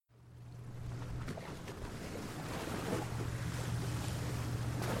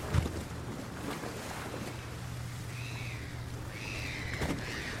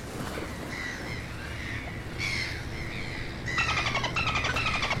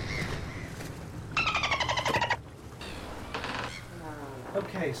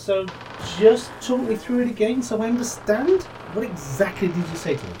Okay, so just talk me through it again so I understand. What exactly did you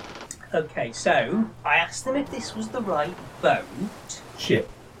say to them? Okay, so I asked them if this was the right boat. Ship.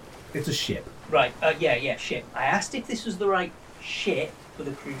 It's a ship. Right, yeah, ship. I asked if this was the right ship for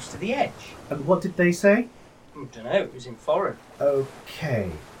the cruise to the edge. And what did they say? I don't know, it was in foreign.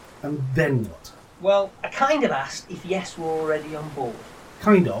 Okay. And then what? Well, I kind of asked if yes we're already on board.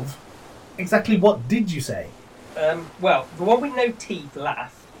 Kind of. Exactly what did you say? Well, the one with no teeth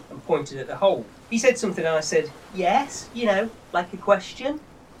laughed and pointed at the hole. He said something and I said, yes, like a question.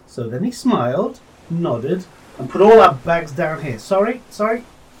 So then he smiled, nodded, and put all our bags down here. Sorry?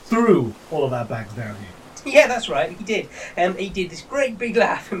 Threw all of our bags down here. Yeah, that's right, he did. He did this great big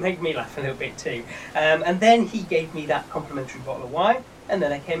laugh and made me laugh a little bit too. And then he gave me that complimentary bottle of wine, and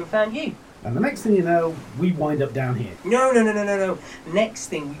then I came and found you. And the next thing you know, we wind up down here. No. Next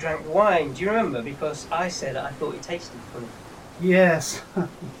thing we drank wine, do you remember? Because I said I thought it tasted funny. Yes.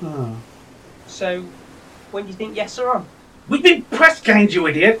 Oh. So, when do you think yes are on? We've been press ganged, you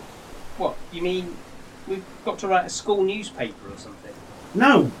idiot! What, you mean we've got to write a school newspaper or something?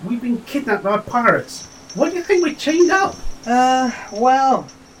 No, we've been kidnapped by pirates. Why do you think we're chained up? Well,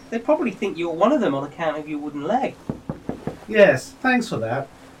 they probably think you're one of them on account of your wooden leg. Yes, thanks for that.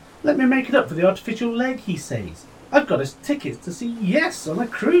 Let me make it up for the artificial leg, he says. I've got us tickets to see Yes on a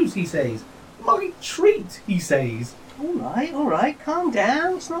cruise, he says. My treat, he says. All right, calm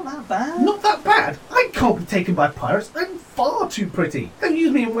down. It's not that bad. Not that bad. I can't be taken by pirates. I'm far too pretty. They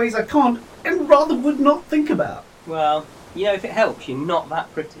use me in ways I can't and rather would not think about. Well, if it helps, you're not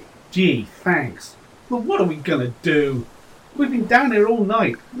that pretty. Gee, thanks. But what are we gonna do? We've been down here all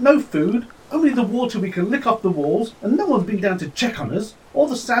night. No food. Only the water we can lick off the walls, and no one's been down to check on us. All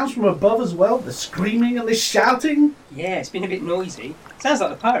the sounds from above as well, the screaming and the shouting. Yeah, it's been a bit noisy. Sounds like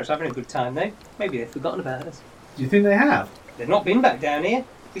the pirates are having a good time though. Maybe they've forgotten about us. Do you think they have? They've not been back down here.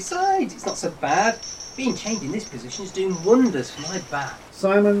 Besides, it's not so bad. Being chained in this position is doing wonders for my back.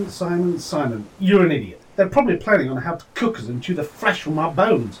 Simon, you're an idiot. They're probably planning on how to cook us and chew the flesh from our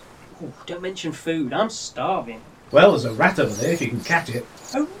bones. Oh, don't mention food, I'm starving. Well, there's a rat over there if you can catch it.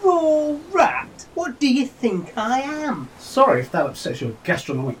 A raw rat? What do you think I am? Sorry if that upsets your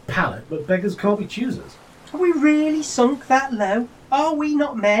gastronomic palate, but beggars can't be choosers. Are we really sunk that low? Are we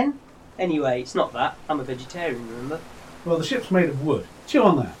not men? Anyway, it's not that. I'm a vegetarian, remember? Well, the ship's made of wood. Chew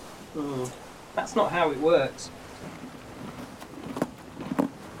on that. That's not how it works.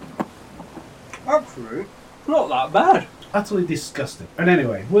 Actually, it's not that bad. Utterly disgusting. And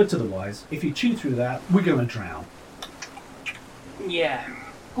anyway, word to the wise, if you chew through that, we're going to drown. Yeah,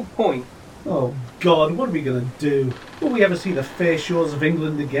 good point. Oh God, what are we going to do? Will we ever see the fair shores of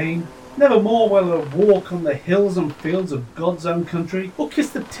England again? Never more will I walk on the hills and fields of God's own country, or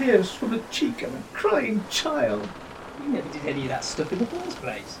kiss the tears from the cheek of a crying child. You never did any of that stuff in the first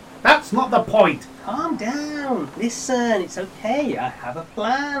place. That's not the point. Calm down. Listen, it's okay. I have a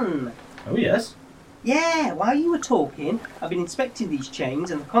plan. Oh yes? Yeah, while you were talking, I've been inspecting these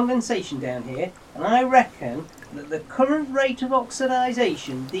chains and the condensation down here, and I reckon that the current rate of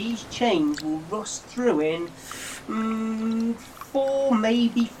oxidisation these chains will rust through in 4,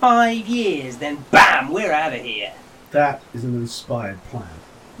 maybe 5 years. Then bam, we're out of here. That is an inspired plan.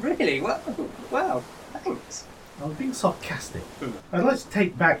 Really? Well, thanks. I was being sarcastic. I'd like to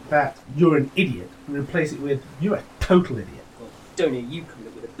take back that you're an idiot and replace it with you're a total idiot. Well, don't hear you come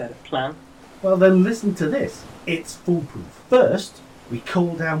up with a better plan. Well then listen to this. It's foolproof. First, we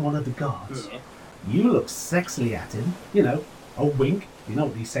call down one of the guards. Yeah. You look sexily at him, a wink. You know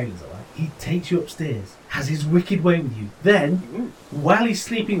what these sailors are like. He takes you upstairs, has his wicked way with you. Then, while he's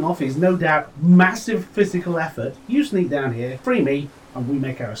sleeping off his no doubt massive physical effort, you sneak down here, free me, and we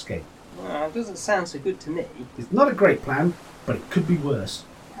make our escape. Well, it doesn't sound so good to me. It's not a great plan, but it could be worse.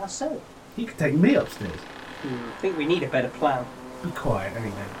 How so? He could take me upstairs. I think we need a better plan. Be quiet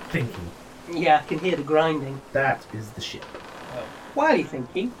anyway, thinking. Yeah, I can hear the grinding. That is the ship. While you're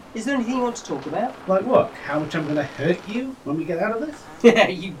thinking, is there anything you want to talk about? Like what? How much I'm going to hurt you when we get out of this?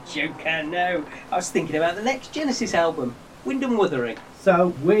 You joker, no. I was thinking about the next Genesis album, Wind and Wuthering.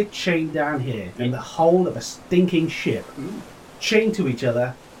 So, we're chained down here in the hold of a stinking ship, chained to each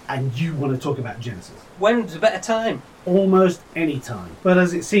other, and you want to talk about Genesis. When's a better time? Almost any time. But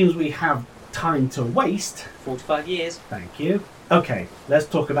as it seems we have time to waste... 45 years. Thank you. Okay, let's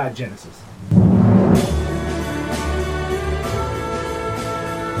talk about Genesis.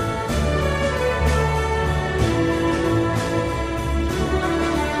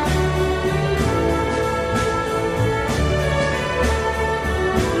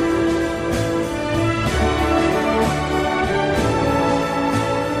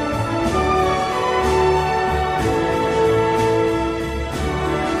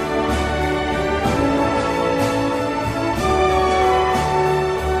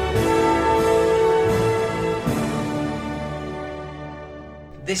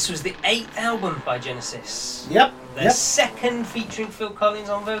 this was the 8th album by Genesis. Yep. Their second featuring Phil Collins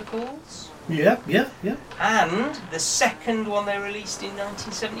on vocals. Yeah. And the second one they released in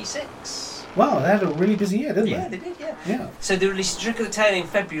 1976. Wow, they had a really busy year, didn't they? Yeah, they did, Yeah. So they released Trick of the Tail in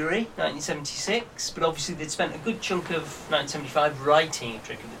February 1976, but obviously they'd spent a good chunk of 1975 writing a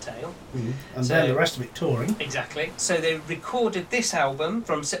Trick of the Tail. And then the rest of it touring. Exactly. So they recorded this album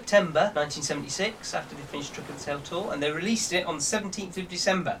from September 1976 after they finished Trick of the Tail tour, and they released it on the 17th of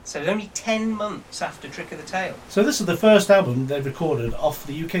December. So it was only 10 months after Trick of the Tail. So this is the first album they recorded off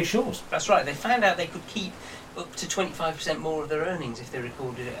the UK shores. That's right. They found out they could keep up to 25% more of their earnings if they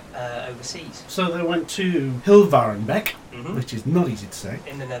recorded it overseas. So they went to Hilvarenbeek, which is not easy to say,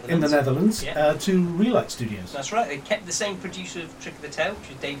 in the Netherlands, yeah. To Relight Studios. That's right. They kept the same producer of Trick of the Tail, which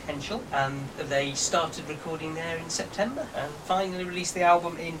was Dave Henschel, and they started recording there in September and finally released the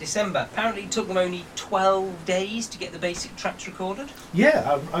album in December. Apparently it took them only 12 days to get the basic tracks recorded.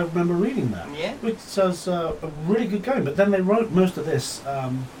 Yeah, I remember reading that. Yeah. Which was a really good going, but then they wrote most of this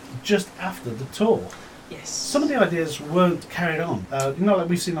just after the tour. Yes. Some of the ideas weren't carried on. Like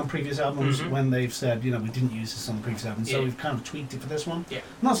we've seen on previous albums when they've said, we didn't use this on the previous album, so we've kind of tweaked it for this one. Yeah.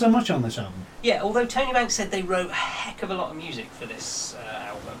 Not so much on this album. Yeah, although Tony Banks said they wrote a heck of a lot of music for this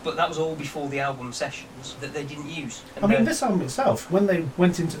album, but that was all before the album sessions that they didn't use. And this album itself, when they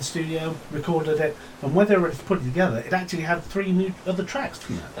went into the studio, recorded it, and when they were ready to put it together, it actually had 3 new other tracks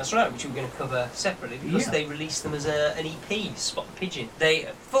from that. That's right, which we're going to cover separately because they released them as an EP, Spot the Pigeon. They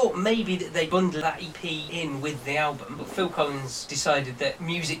thought maybe that they bundled that EP in with the album, but Phil Collins decided that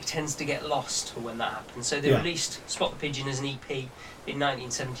music tends to get lost when that happens, so they released Spot the Pigeon as an EP in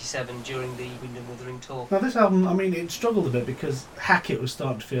 1977 during the Wind and Wuthering tour. Now this album, it struggled a bit because Hackett was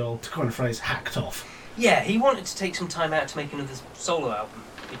starting to feel, to coin a phrase, hacked off. Yeah, he wanted to take some time out to make another solo album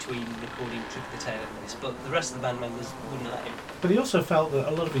between recording Trick of the Tail and this, but the rest of the band members wouldn't let him. But he also felt that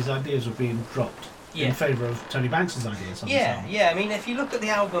a lot of his ideas were being dropped in favour of Tony Banks' ideas on this album. Yeah, if you look at the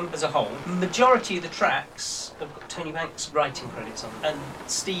album as a whole, the majority of the tracks have got Tony Banks' writing credits on them, and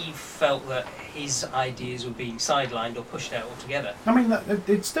Steve felt that his ideas were being sidelined or pushed out altogether.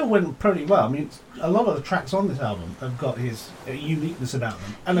 It still went pretty well. A lot of the tracks on this album have got his uniqueness about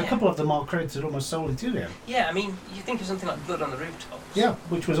them, and a couple of them are credited almost solely to him. Yeah, you think of something like Blood on the Rooftops. Yeah,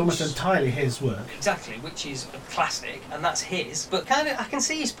 which was almost entirely his work. Exactly, which is a classic, and that's his. But I can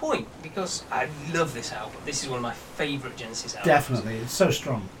see his point, because I love this album. This is one of my favourite Genesis albums. Definitely, it's so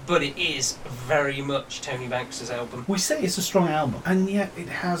strong. But it is very much Tony Banks' album. We say it's a strong album, and yet it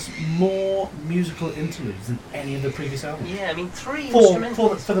has more musical interludes than any of the previous albums. Yeah, 3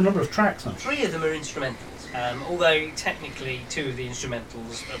 instrumentals. For the number of tracks on it. 3 of them are instrumentals. Although technically 2 of the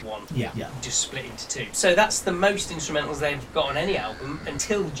instrumentals are one. Yeah. Just split into 2. So that's the most instrumentals they've got on any album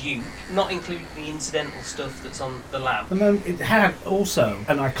until Duke, not including the incidental stuff that's on The Lamb. And then it had also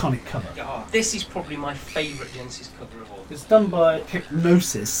an iconic cover. Oh, this is probably my favourite Genesis cover of all. It's done by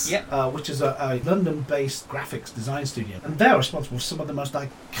Hypnosis, Yep. which is a London-based graphics design studio. And they're responsible for some of the most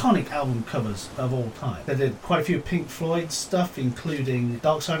iconic album covers of all time. They did quite a few Pink Floyd stuff, including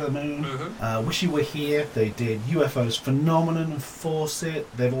Dark Side of the Moon, Wish You Were Here. They did UFO's Phenomenon and Force It.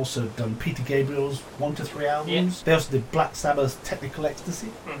 They've also done Peter Gabriel's 1 to 3 albums. Yeah. They also did Black Sabbath's Technical Ecstasy.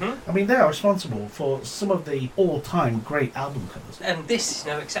 They are responsible for some of the all-time great album covers. And this is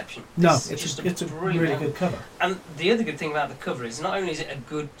no exception. No, it's a really good cover. And the other good thing about the cover is not only is it a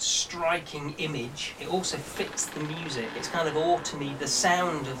good striking image, it also fits the music. It's kind of autumny, the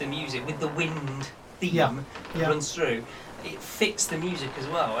sound of the music with the wind theme that runs through. It fits the music as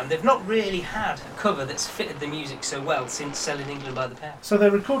well, and they've not really had a cover that's fitted the music so well since Selling England by the Pound. So they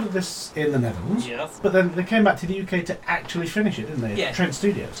recorded this in the Netherlands, but then they came back to the UK to actually finish it, didn't they? Yeah. Trent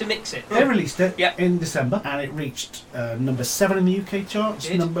Studios. To mix it. They released it in December, and it reached number 7 in the UK charts,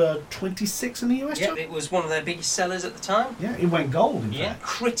 number 26 in the US charts. It was one of their biggest sellers at the time. Yeah, it went gold, in fact.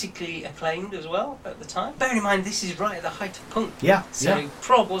 Critically acclaimed as well at the time. Bearing in mind, this is right at the height of punk. So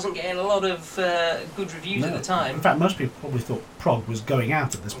prog wasn't getting a lot of good reviews at the time. In fact, most people probably thought prog was going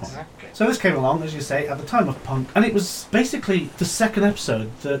out at this point. Exactly. So this came along, as you say, at the time of punk, and it was basically the second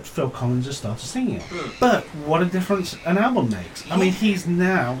episode that Phil Collins has started singing it. But what a difference an album makes. He's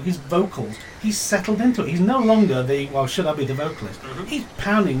now, his vocals, he's settled into it. He's no longer should I be the vocalist? He's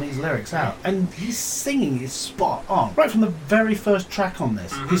pounding these lyrics out, and his singing is spot on. Right from the very first track on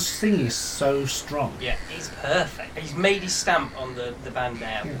this, his singing is so strong. Yeah, he's perfect. He's made his stamp on the band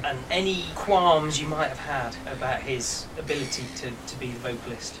now, and any qualms you might have had about his ability to be the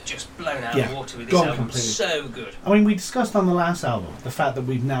vocalist. Just blown out of Yeah, the water with this gone album. completely. So good. I mean, we discussed on the last album the fact that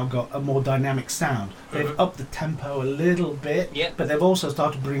we've now got a more dynamic sound. They've upped the tempo a little bit, Yeah. but they've also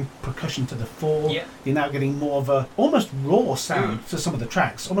started to bring percussion to the fore. Yeah. You're now getting more of a almost raw sound to some of the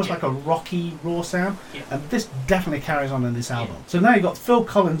tracks, almost like a rocky raw sound. Yeah. And this definitely carries on in this album. So now you've got Phil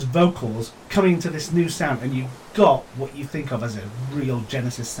Collins' vocals coming into this new sound, and you've got what you think of as a real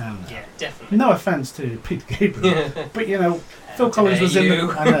Genesis sound now. Yeah, definitely. No offence to Peter Gabriel, but you know, Phil Collins was in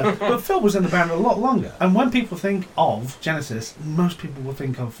the I know, but Phil was in the band a lot longer. And when people think of Genesis, most people will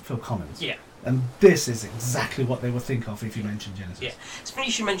think of Phil Collins. Yeah. And this is exactly what they would think of if you mention Genesis. Yeah, it's funny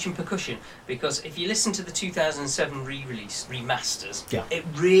you should mention percussion, because if you listen to the 2007 re-release, remasters, it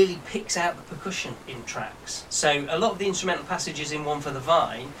really picks out the percussion in tracks. So a lot of the instrumental passages in One for the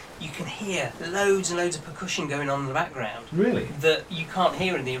Vine, you can hear loads and loads of percussion going on in the background. Really? That you can't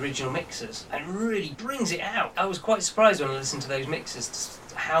hear in the original mixes, and really brings it out. I was quite surprised when I listened to those mixes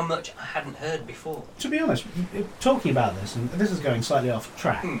how much I hadn't heard before. To be honest, talking about this, and this is going slightly off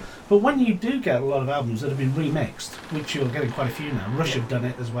track, but when you do get a lot of albums that have been remixed, which you're getting quite a few now, Rush have done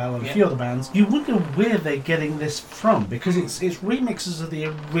it as well, and a few other bands, you wonder where they're getting this from, because it's remixes of the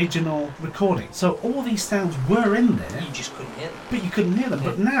original recording. So all these sounds were in there. You just couldn't hear them. But you couldn't hear them.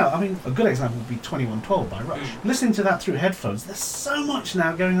 But now, I mean, a good example would be 2112 by Rush. Listening to that through headphones, there's so much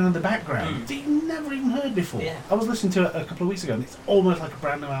now going on in the background that you've never even heard before. Yeah. I was listening to it a couple of weeks ago, and it's almost like a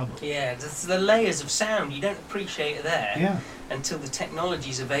brand new album. Yeah, the layers of sound, you don't appreciate it there Yeah. until the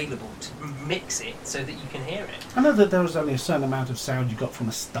technology's available to mix it so that you can hear it. I know that there was only a certain amount of sound you got from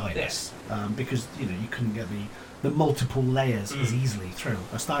a stylus, because you couldn't get the multiple layers as easily through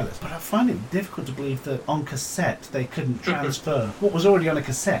a stylus. But I find it difficult to believe that on cassette they couldn't transfer what was already on a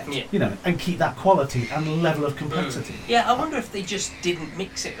cassette, and keep that quality and level of complexity. Yeah, I wonder if they just didn't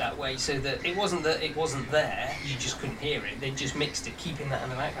mix it that way, so that it wasn't there, you just couldn't hear it. They just mixed it, keeping that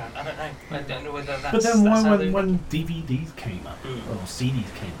in the background. I don't know. I don't know whether that's. But then that's when DVDs came up, or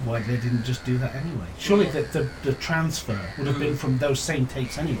CDs came, why they didn't just do that anyway? Surely the transfer would have been from those same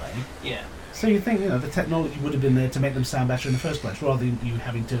tapes anyway. Yeah. So you think, the technology would have been there to make them sound better in the first place, rather than you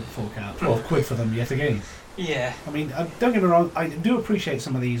having to fork out 12 quid for them yet again. Yeah. I mean, don't get me wrong, I do appreciate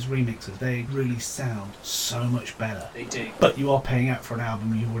some of these remixes. They really sound so much better. They do. But you are paying out for an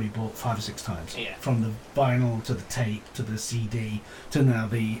album you've already bought 5 or 6 times. Yeah. From the vinyl to the tape to the CD to now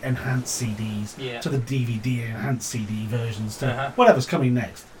the enhanced CDs to the DVD enhanced CD versions to whatever's coming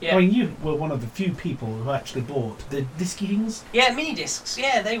next. Yeah. I mean, you were one of the few people who actually bought the discings. Yeah, mini discs.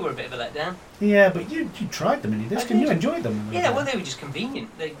 Yeah, they were a bit of a letdown. Yeah, but you tried the mini disc and you enjoyed them. Yeah, well, they were just convenient.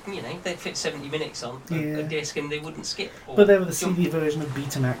 They'd fit 70 minutes on a disc and they wouldn't skip. But they were the CD version of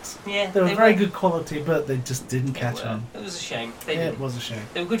Betamax. Yeah, they were very good quality, but they just didn't catch on. It was a shame. It was a shame.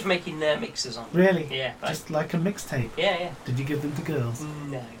 They were good for making mixers on. Really? Yeah. Just like a mixtape. Yeah. Did you give them to girls?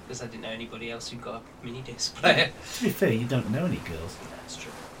 No, because I didn't know anybody else who got a mini disc player. To be fair, you don't know any girls. That's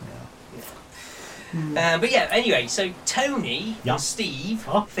true. Yeah. But yeah, anyway, so Tony and Steve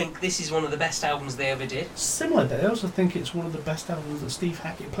think this is one of the best albums they ever did. Similar, they also think it's one of the best albums that Steve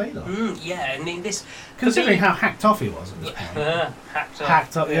Hackett played on. Yeah, I mean this... Considering how hacked off he was at this point.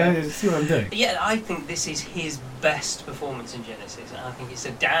 Hacked off, yeah, see what I'm doing? Yeah, I think this is his best performance in Genesis, and I think it's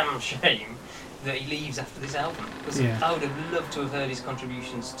a damn shame that he leaves after this album, because I would have loved to have heard his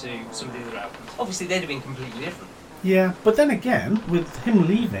contributions to some of the other albums. Obviously they'd have been completely different. Yeah, but then again, with him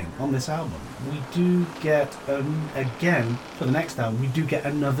leaving on this album, we do get, again, for the next album, we do get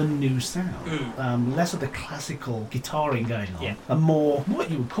another new sound. Less of the classical guitaring going on, and more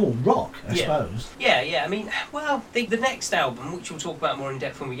what you would call rock, I suppose. Yeah, I mean, well, the next album, which we'll talk about more in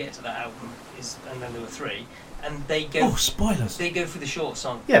depth when we get to that album, and then there were 3, and they go... Oh, spoilers! They go for the short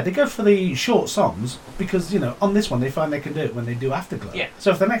song. Yeah, they go for the short songs because, on this one they find they can do it when they do Afterglow. Yeah.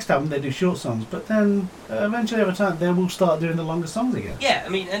 So for the next album they do short songs, but then eventually over time they will start doing the longer songs again. Yeah, I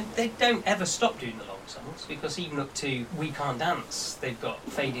mean, and they don't ever stop doing the long songs, because even up to We Can't Dance, they've got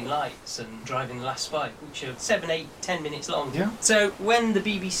Fading Lights and Driving the Last Spike, which are 7, 8, 10 minutes long. Yeah. So when the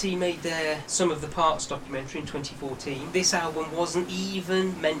BBC made their Sum of the Parts documentary in 2014, this album wasn't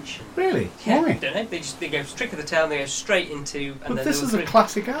even mentioned. Really? Yeah, Why? I don't know. They go Trick of the Tail, and they go straight into... And but then this is a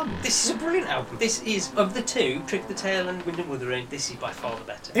classic album. This is a brilliant album. This is, of the 2, Trick of the Tail and Wind and Wuthering, this is by far the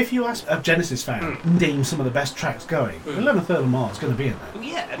better. If you ask a Genesis fan, name some of the best tracks going, 11th Earl of Mars is going to be in there.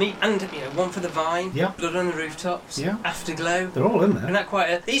 Yeah, I mean, and One for the Vine, Blood on the Rooftops, Afterglow. They're all in there. And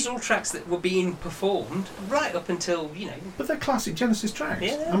that these are all tracks that were being performed right up until, But they're classic Genesis tracks.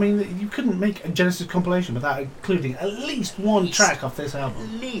 Yeah. I mean, you couldn't make a Genesis compilation without including at least one track off this album.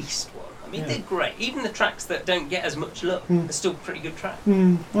 At least one. I I mean, they're great. Even the tracks that don't get as much love are still pretty good tracks.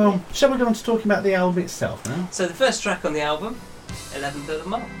 Well, shall we go on to talking about the album itself now? So the first track on the album, 11th of the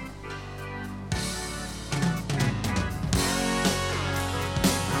Month.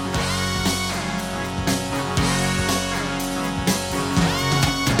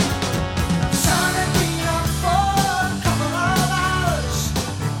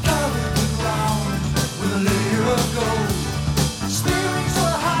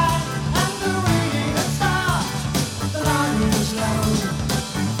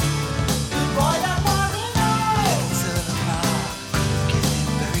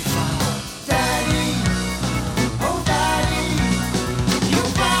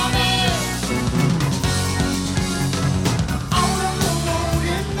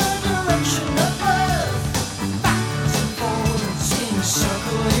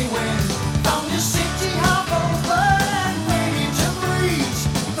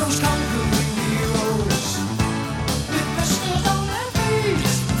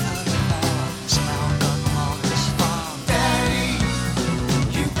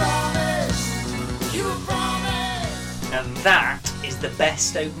 That is the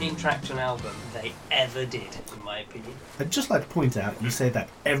best opening track to an album they ever did, in my opinion. I'd just like to point out, you say that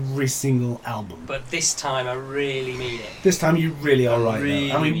every single album. But this time I really mean it. This time you really are right.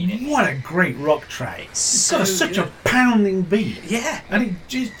 Really I mean, what a great rock track. It's got such a pounding beat. Yeah. And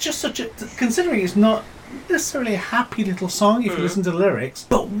it's just such a... Considering it's not necessarily a happy little song if you listen to the lyrics,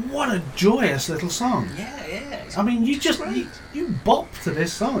 but what a joyous little song. Yeah. I mean, you bop to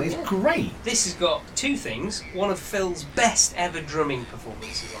this song. It's great. This has got two things. One of Phil's best ever drumming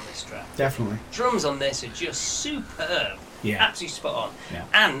performances on this track. Definitely. Drums on this are just superb. Yeah. Absolutely spot on. Yeah.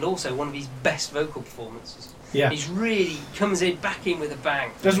 And also one of his best vocal performances. Yeah. He's really comes back in with a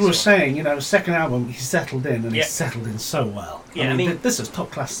bang. As we were saying, second album, he settled in, and he settled in so well. Yeah, I mean this is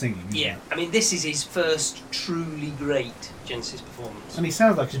top-class singing. Yeah, I mean, this is his first truly great Genesis performance. And he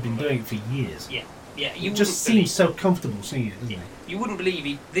sounds like he's been doing it for years. Yeah. He just seems so comfortable singing it, doesn't he? You wouldn't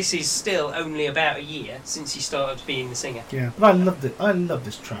believe this is still only about a year since he started being the singer. Yeah, but I loved it. I love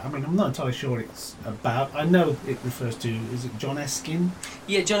this track. I mean, I'm not entirely sure what it's about. I know it refers to, is it John Erskine?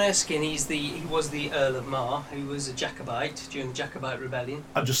 Yeah, John Erskine, he was the Earl of Mar, who was a Jacobite during the Jacobite Rebellion.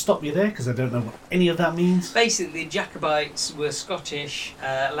 I'll just stop you there because I don't know what any of that means. Basically, the Jacobites were Scottish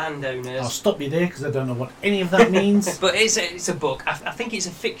landowners. I'll stop you there because I don't know what any of that means. But it's a book. I think it's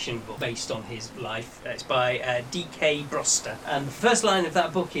a fiction book based on his life. It's by D.K. Broster. And the first line of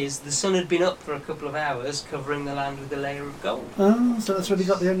that book is, the sun had been up for a couple of hours, covering the land with a layer of gold. Oh, so that's really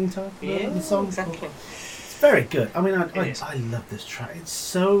got the ending title? Yeah, the song? exactly. It's very good. I mean, I love this track. It's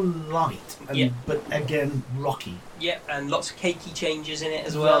so light, but again, rocky. Yeah, and lots of cakey changes in it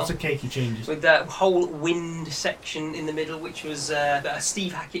as well. Lots of cakey changes. With that whole wind section in the middle, which was a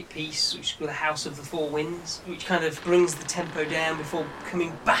Steve Hackett piece, which is called The House of the Four Winds, which kind of brings the tempo down before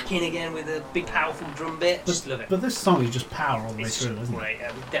coming back in again with a big, powerful drum bit. Just love it. But this song is just power all the way through, isn't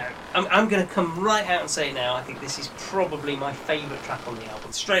it? I'm going to come right out and say it now, I think this is probably my favourite track on the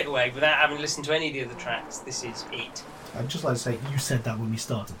album. Straight away, without having listened to any of the other tracks, this is it. I'd just like to say, you said that when we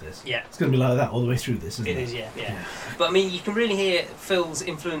started this. Yeah. It's going to be like that all the way through this, isn't it? It is, yeah. But I mean, you can really hear Phil's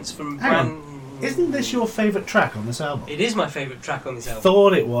influence from Isn't this your favourite track on this album? It is my favourite track on this album.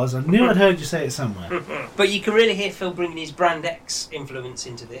 Thought it was. I knew I'd heard you say it somewhere. But you can really hear Phil bringing his Brand X influence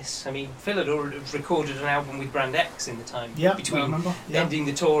into this. I mean, Phil had already recorded an album with Brand X in the time between ending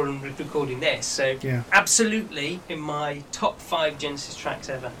the tour and recording this. So absolutely in my top 5 Genesis tracks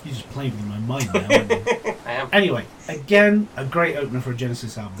ever. You just played with my mind now, aren't you? I am. Anyway, again, a great opener for a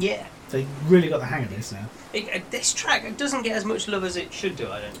Genesis album. Yeah. They really got the hang of this now. This track doesn't get as much love as it should do,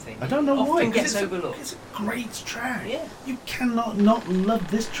 I don't think. I don't know why. It gets overlooked. It's a great track. Yeah. You cannot not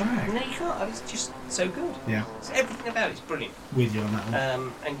love this track. No, you can't. It's just so good. Yeah. Everything about it's brilliant. With you on that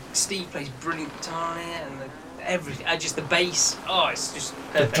one. And Steve plays brilliant guitar on it, and everything. Just the bass. Oh, it's just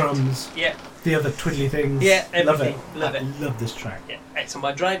perfect. The drums. Yeah. The other twiddly things. Yeah, everything. Love it. I love this track. Yeah. It's on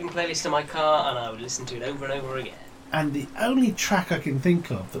my driving playlist in my car, and I would listen to it over and over again. And the only track I can think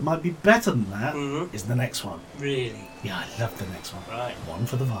of that might be better than that is the next one. Really? Yeah, I love the next one. Right. One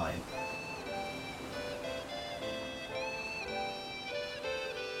for the vibe.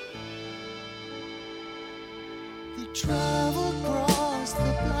 They traveled across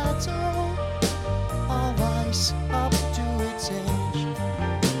the plateau of ice up to its edge.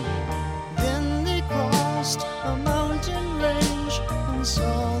 Then they crossed a mountain range and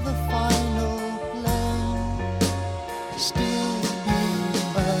saw the final plain. Still he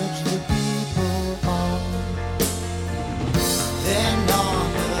urged the people on. Then on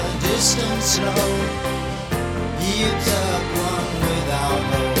the distant snow he observed one without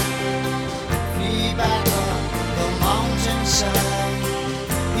hope.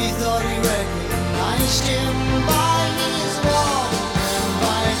 judged him by his walk and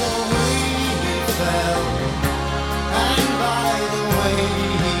by the way he fell and by the way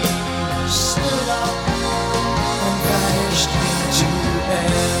he stood up and vanished into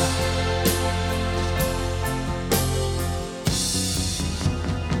air.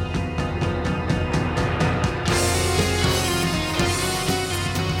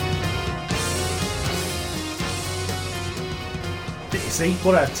 See,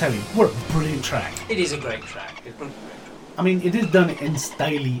 what I tell you, what a brilliant track. It is a great track. I mean, it is done in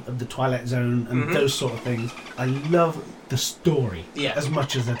style of the Twilight Zone and those sort of things. I love the story as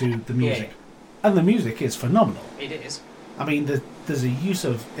much as I do the music. Yeah. And the music is phenomenal. It is. I mean, there's a use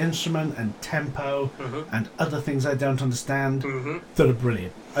of instrument and tempo and other things I don't understand that are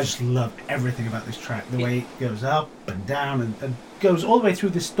brilliant. I just love everything about this track. The way it goes up and down and goes all the way through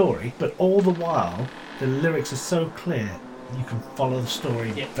this story, but all the while, the lyrics are so clear, you can follow the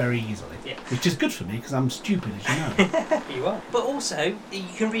story very easily. Yeah. Which is good for me, because I'm stupid, as you know. You are. But also, you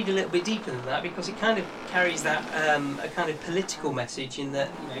can read a little bit deeper than that, because it kind of carries that a kind of political message in that,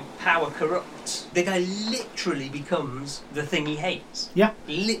 you know, power corrupts. The guy literally becomes the thing he hates. Yeah.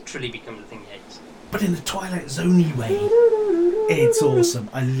 Literally becomes the thing he hates. But in the Twilight Zone-y way. It's awesome.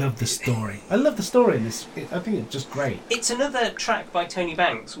 I love the story. I love the story in this. I think it's just great. It's another track by Tony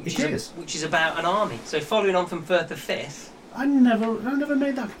Banks, which is about an army. So following on from Firth of Fifth. I never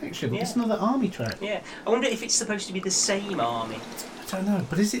made that connection. Yeah. It's another army track. Yeah. I wonder if it's supposed to be the same army. I don't know.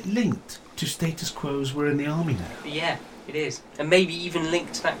 But is it linked to Status Quo's We're in the Army Now? Yeah, it is. And maybe even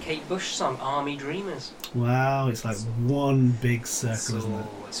linked to that Kate Bush song, Army Dreamers. Wow, it's like one big circle, isn't it?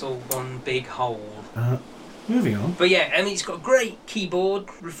 It's all one big hole. Moving on. But yeah, and it's got a great keyboard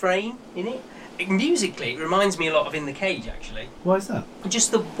refrain in it. Musically, it reminds me a lot of In the Cage, actually. Why is that?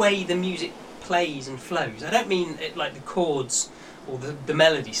 Just the way the music plays and flows. I don't mean it like the chords or the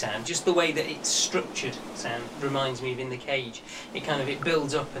melody sound, just the way that it's structured sound reminds me of In the Cage. It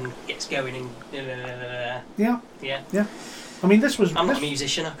builds up and gets going and Yeah. I mean, I'm not a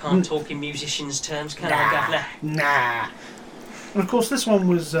musician, I can't talk in musicians' terms, can I, Governor? Nah. And of course, this one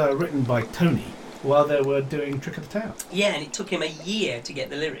was written by Tony while they were doing Trick of the Town. Yeah, and it took him a year to get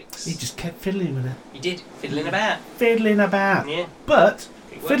the lyrics. He just kept fiddling with it. He did, fiddling about. Yeah. But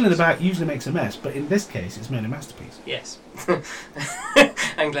fiddling about usually makes a mess, but in this case, it's made a masterpiece. Yes.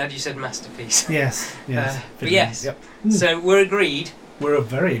 I'm glad you said masterpiece. Yes. But yes. Yep. So we're agreed. We're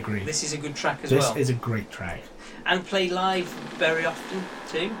very agreed. This is a good track as well. This is a great track. And play live very often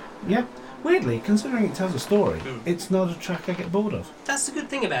too. Yep. Weirdly, considering it tells a story, it's not a track I get bored of. That's the good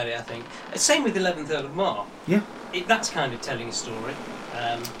thing about it, I think. Same with 11th Earl of Mar. Yeah. That's kind of telling a story.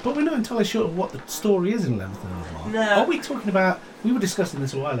 But we're not entirely sure of what the story is in 11th Earl of Mar. No. Are we talking about... We were discussing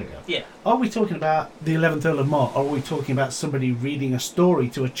this a while ago. Yeah. Are we talking about the 11th Earl of Mar, or are we talking about somebody reading a story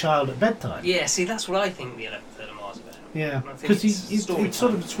to a child at bedtime? Yeah, see, that's what I think the 11th Earl of Mar's about. Yeah, because it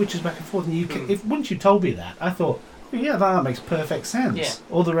sort of switches back and forth. And you can, once you told me that, I thought, well, yeah, that makes perfect sense. Yeah.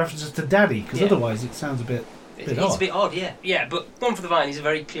 All the references to Daddy, because otherwise it sounds a bit odd. It's a bit odd, yeah. Yeah, but One for the Vine is a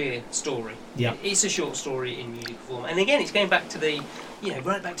very clear story. Yeah. It's a short story in music form. And again, it's going back to the,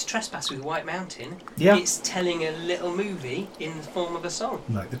 right back to Trespass with White Mountain. Yeah. It's telling a little movie in the form of a song.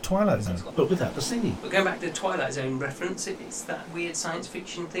 Like the Twilight Zone, but without the singing. But going back to the Twilight Zone reference, it's that weird science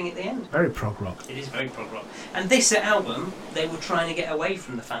fiction thing at the end. Very prog rock. It is very prog rock. And this album, they were trying to get away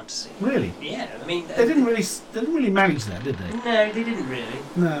from the fantasy. Really? Yeah, I mean... They didn't really manage that, did they? No, they didn't really.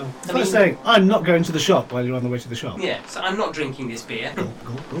 No. It's like saying, I'm not going to the shop while you're on the way to the shop. Yeah, so I'm not drinking this beer. Go.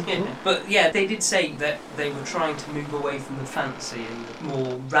 But yeah, they did say that they were trying to move away from the fantasy and the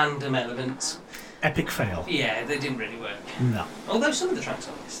more random elements. Epic fail. Yeah, they didn't really work. No. Although some of the tracks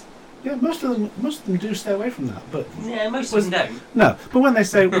on this. Yeah, most of them do stay away from that, but yeah, most of them don't. No, but when they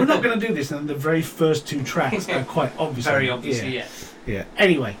say we're not going to do this, and the very first two tracks are quite obviously. Very obviously, yeah. Yeah.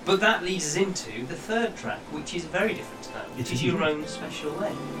 Anyway. But that leads us into the third track, which is very different to that, which is Your Own Special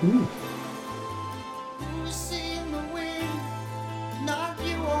Way. Mm. You see in the wind, not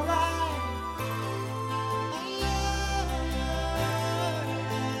you or I.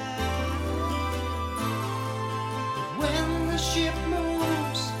 When the ship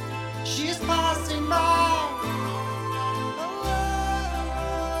moves, she's passing by.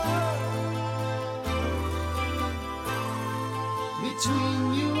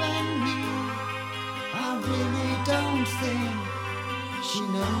 Between you and me, I really don't think she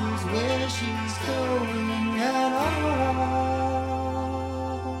knows where she's going at all.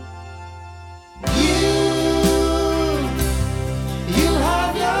 You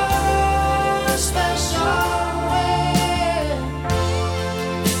have your special way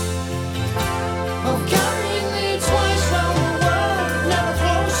of carrying me twice round the world, never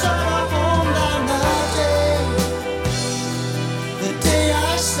closer to home than that.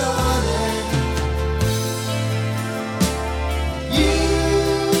 started.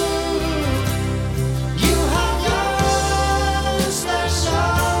 You have your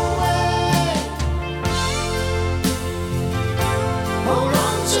special way. Hold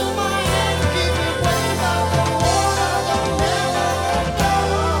on to my hand, keep it way by the water, don't never let go.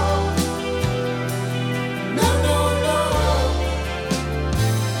 No, no, no.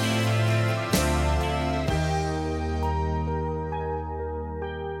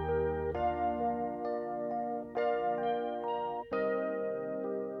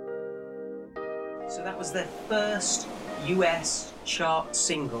 So that was their first US chart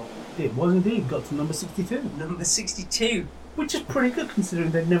single, It was indeed. Got to number 62. number 62. Which is pretty good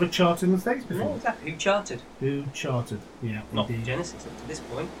considering they'd never charted in the States No, before. exactly. Who charted? Who charted? Yeah, Not indeed. Genesis up to this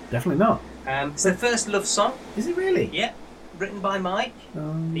point. Definitely not. It's their first love song. Is it really? Yeah, written by Mike.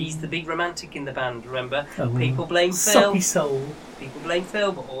 He's the big romantic in the band, remember? Oh, People blame Phil. Soppy soul. People blame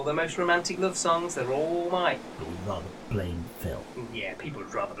Phil, but all the most romantic love songs, they're all Mike. But we'd rather blame Phil. Yeah, people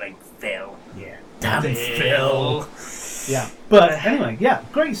would rather blame Phil. Yeah. Damn Phil. Yeah. But anyway, yeah,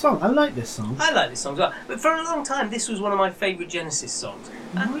 great song. I like this song. I like this song as well. But for a long time, this was one of my favourite Genesis songs.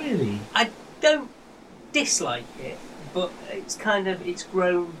 And Really? I don't dislike it, but it's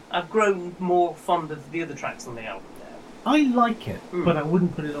grown. I've grown more fond of the other tracks on the album now. I like it, but I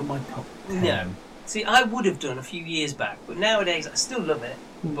wouldn't put it on my top 10. No. See, I would have done a few years back, but nowadays I still love it,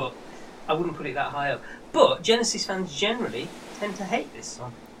 but I wouldn't put it that high up. But Genesis fans generally tend to hate this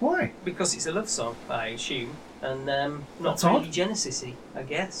song Why? because it's a love song, I assume, and not That's really odd. Genesis-y, I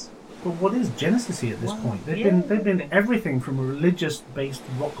guess. But what is Genesis at this Well, point? They've yeah. been everything from a religious-based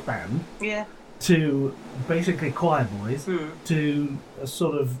rock band Yeah. to basically choir boys to a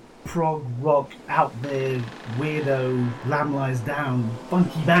sort of prog rock out there weirdo Lamb Lies Down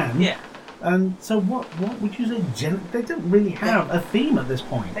funky band. Yeah. And so what would you say? They don't really have a theme at this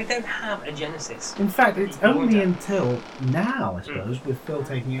point. They don't have a Genesis. In fact, it's You only wonder. until now, I suppose, with Phil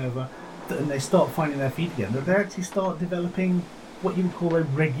taking over, and they start finding their feet again, that they actually start developing what you would call a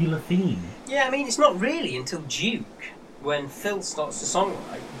regular theme. Yeah, I mean, it's not really until Duke, when Phil starts to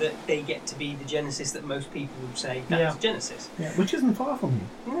songwrite, that they get to be the Genesis that most people would say that's Yeah. Genesis. Yeah, which isn't far from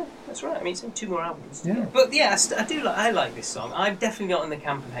you. No, that's right. I mean, it's in 2 more albums. Yeah. But yeah, I like this song. I'm definitely not in the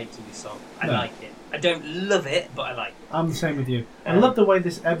camp of hating this song. I No. like it. I don't love it, but I like it. I'm the same with you. I love the way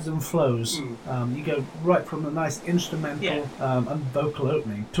this ebbs and flows. You go right from a nice instrumental and vocal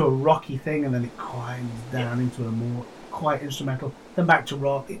opening to a rocky thing, and then it climbs down into a more quiet instrumental, then back to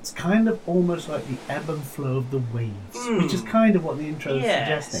rock. It's kind of almost like the ebb and flow of the waves, which is kind of what the intro is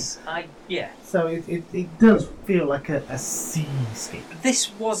suggesting. So it does feel like a seascape.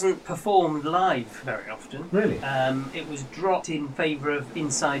 This wasn't performed live very often. Really? It was dropped in favour of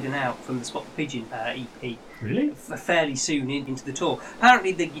Inside and Out from the Spot the Pigeon EP. Really? Fairly soon into the tour.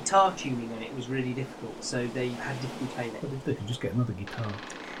 Apparently the guitar tuning on it was really difficult, so they had difficulty playing it. But if they could just get another guitar.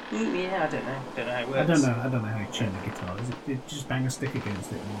 Yeah, I don't know. Don't know how it works. I don't know how you tune a guitar. Is it just bang a stick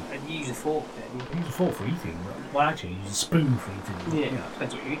against it? Or And you use a fork then. you use a fork for eating. Well, actually, you use a spoon for eating. Yeah,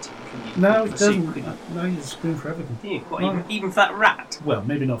 depends what you're eating. Can you No, for it soup, doesn't. couldn't you? No, you use a spoon for everything. Yeah, what, No. even fat rat? Well,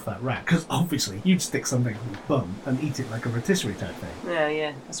 maybe not for that rat, because obviously you'd stick something in your bum and eat it like a rotisserie type thing.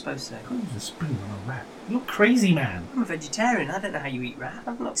 Yeah, I suppose so. You can't use a spoon on a rat. You're crazy, man. I'm a vegetarian. I don't know how you eat rat.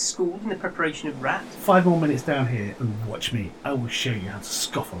 I'm not schooled in the preparation of rat. 5 more minutes down here and watch me. I will show you how to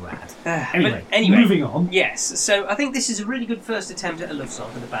scoff a rat. But Anyway, moving on. Yes, so I think this is a really good first attempt at a love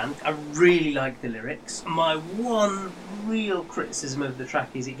song for the band. I really like the lyrics. My one real criticism of the track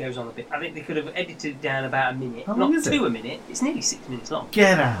is it goes on a bit. I think they could have edited it down about a minute. How long Not is it? to a minute. It's nearly 6 minutes long.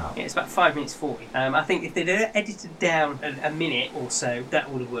 Get out. Yeah, it's about 5 minutes 40. I think if they'd edited down a minute or so, that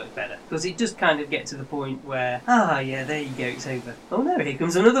would have worked better. Because it does kind of get to the point where, yeah, there you go, it's over. Oh no, here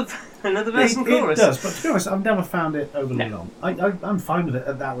comes another verse and chorus. It does, but to be honest, I've never found it overly long. I'm fine with it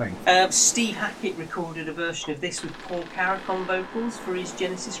at that length. Steve Hackett recorded a version of this with Paul Carrack on vocals for his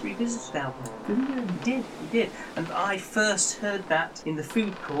Genesis Revisited album. He did. And I first heard that in the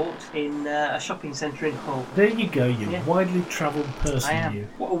food court in a shopping centre in Hull. There you go, you Yeah. widely travelled person, I am. you.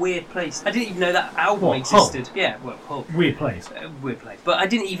 What a weird place. I didn't even know that album What, existed. Yeah, well, Hull. Weird place. Weird place. But I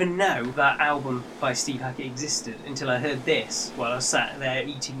didn't even know that album by Steve Hackett existed until I heard this while I was sat there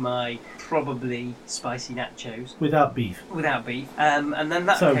eating my probably spicy nachos. Without beef. Without beef. And then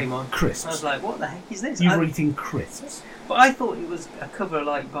that So, came on. crisps. I was like, what the heck is this? You were eating crisps. But I thought it was a cover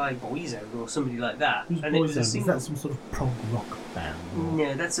like by Boyzone or somebody like that. Who's and it was a Boyzone? Is single. that some sort of prog rock band? or-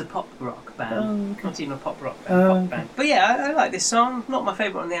 No, that's a pop rock band. Oh, okay. Not even a pop rock band. Oh, Pop okay. band. But yeah, I like this song. Not my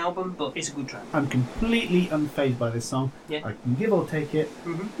favourite on the album, but it's a good track. I'm completely unfazed by this song. Yeah. I can give or take it.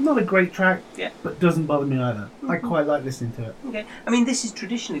 Mm-hmm. Not a great track, Yeah. but doesn't bother me either. I Mhm. quite like listening to it. Okay. I mean, this is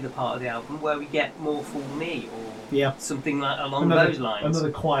traditionally the part of the album where we get More Fool Me or Yeah. something like along those lines.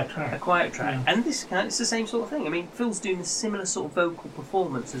 Another quiet A track. quiet track. Yeah. And this it's the same sort of thing. I mean, Phil's doing a similar sort of vocal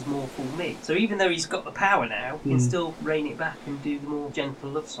performance as More Fool Me. So even though he's got the power now, he can Mm. still rein it back and do the more gentle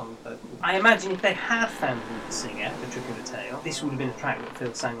love song vocal. I imagine if they had found a singer for Trick of the Tail, this would have been a track that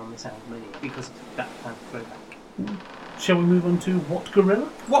Phil sang on this album anyway, because of that kind of throwback. Shall we move on to What Gorilla?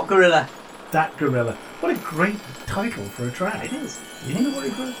 What gorilla? That Gorilla. What a great title for a track. It is. I wonder what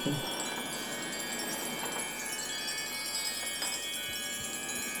it goes for.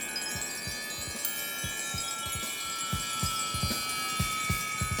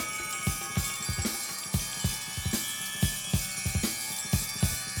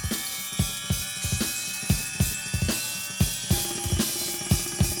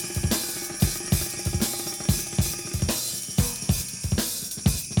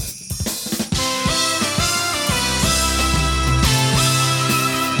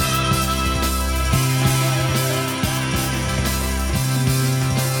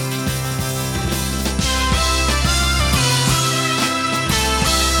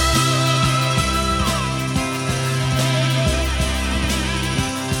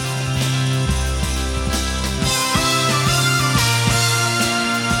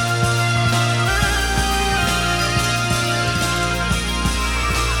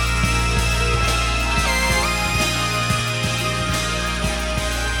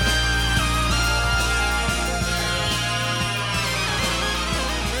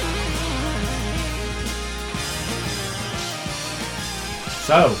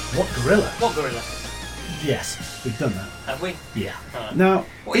 So, What Gorilla? What gorilla? Yes, we've done that. Have we? Yeah. Alright. Now,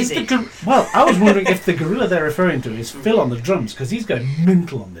 What is it? Well, I was wondering if the gorilla they're referring to is Phil on the drums, because he's going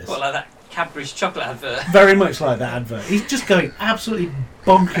mental on this. What, like that Cadbury's chocolate advert? Very much like that advert. He's just going absolutely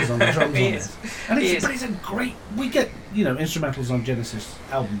bonkers on the drums He on is. this. And He it's, is. but it's a great... We get, instrumentals on Genesis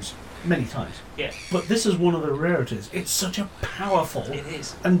albums many times. Yeah. But this is one of the rarities. It's such a powerful It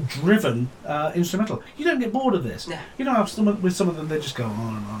is. and driven instrumental. You don't get bored of this. No. You don't have with some of them, they just go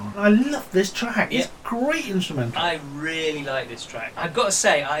on and on. I love this track. It's Yeah. great instrumental. I really like this track. I've got to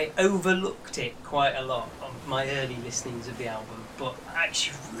say, I overlooked it quite a lot on my early listenings of the album, but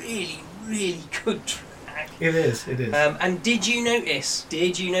actually really, really good track. It is. And did you notice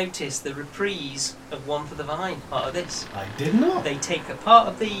the reprise of One for the Vine, part of this? I did not. They take a part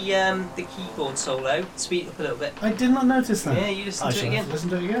of the keyboard solo, speed it up a little bit. I did not notice that. Yeah, you listen I to it shall again. have to listen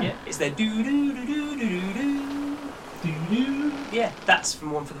to it again. Yeah, it's their do do do do do do do. Doo-doo. Yeah, that's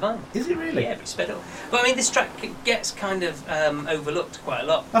from One for the Vine. Is it really? Yeah, but sped up. But I mean, this track gets kind of overlooked quite a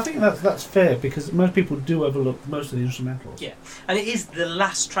lot. I think that's fair because most people do overlook most of the instrumentals. Yeah, and it is the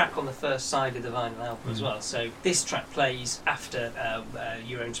last track on the first side of the vinyl album as well. So this track plays after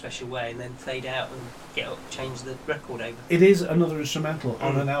Your Own Special Way, and then fade out and get up, change the record over. It is another instrumental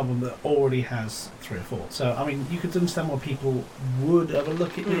on Mm. an album that already has 3 or 4. So I mean, you could understand why people would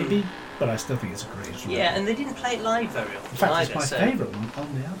overlook it maybe, but I still think it's a great instrumental. Yeah, and they didn't play it live very often in fact, either. it's my so favourite one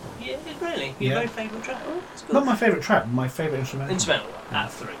on the album. Yeah, really. Your Yeah. very favourite track. Oh, that's good. Not my favourite track, my favourite instrumental. Instrumental out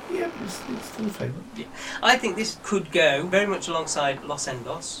of 3. Yeah, but it's still a favourite. Yeah. I think this could go very much alongside Los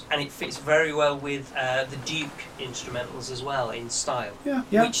Endos, and it fits very well with the Duke instrumentals as well in style. Yeah,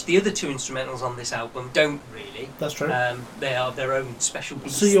 yeah. Which the other 2 instrumentals on this album don't really. That's true. They are their own special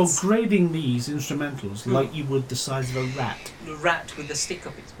beasts. So you're grading these instrumentals Mm. like you would the size of a rat. The rat with the stick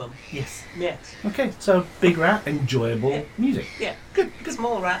up its bum. Yes. Yes. Okay, so big rat, enjoyable Yeah. music. Yeah. Good.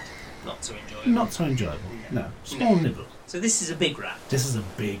 Small rat, not so enjoyable. Not so enjoyable. No. Small nibble. So this is a big rat. This is a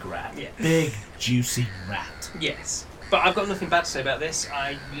big rat. Yeah. Big, juicy rat. Yes. But I've got nothing bad to say about this.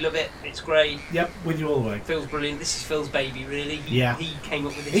 I love it. It's great. Yep, with you all the way. Phil's brilliant. This is Phil's baby, really. Yeah. He came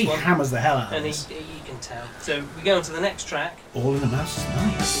up with this He one. hammers the hell out of And this. you can tell. So we go on to the next track. All in a Mouse's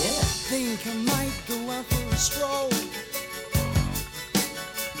Night. Yeah. Think I might go out for a stroll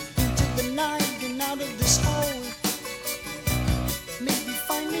into the night and out of this hole. Maybe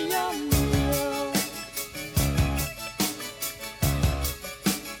find me a mirror.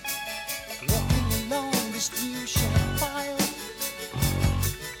 Walking along this new shelf file.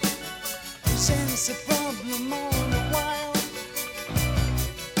 Presents a problem all the while.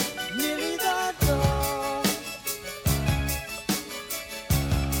 Nearly the door.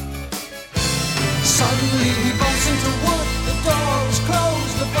 Suddenly he bumps into wood, the door is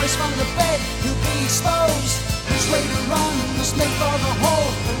closed, the voice from the bed, he'll be exposed. He which way to run, must make for the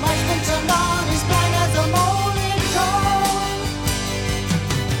hole. The light's been turned on, he's blind as a morning cold.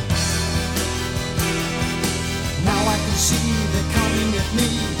 Now I can see they're coming at me.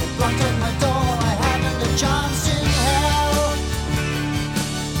 They've blocked at my door, I haven't a chance in hell.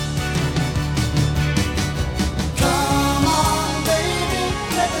 Come on, baby,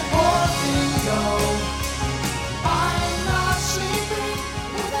 let the poor thing go. I'm not sleeping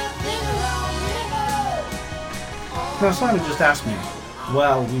with that thing around me. Now, Simon just asked me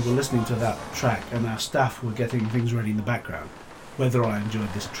while we were listening to that track and our staff were getting things ready in the background whether I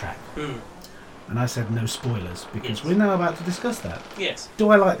enjoyed this track. And I said no spoilers because we're now about to discuss that. Yes. Do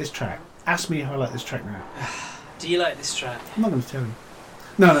I like this track? Ask me how I like this track now. Do you like this track? I'm not going to tell you.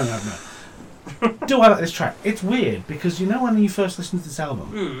 No. Do I like this track? It's weird because you know when you first listen to this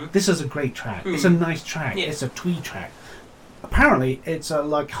album, this is a great track. It's a nice track. Yeah. It's a twee track. Apparently, it's a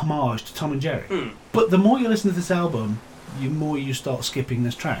like homage to Tom and Jerry. But the more you listen to this album, the more you start skipping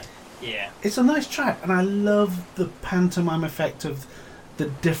this track. Yeah. It's a nice track, and I love the pantomime effect of the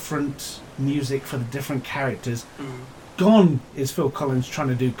different music for the different characters. Gone is Phil Collins trying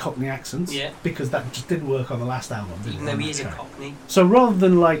to do Cockney accents, because that just didn't work on the last album. Even though he is a Cockney. So rather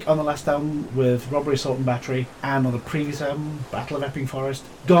than like on the last album with Robbery, Assault and Battery, and on the previous album, Battle of Epping Forest,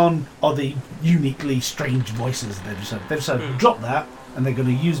 Gone are the uniquely strange voices they've decided to drop that, and they're going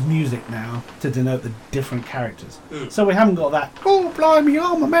to use music now to denote the different characters. So we haven't got that, oh blimey,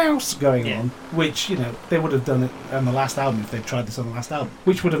 I'm a mouse going on, which, you know, they would have done it on the last album if they'd tried this on the last album,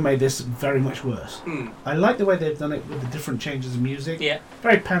 which would have made this very much worse. I like the way they've done it with the different changes of music.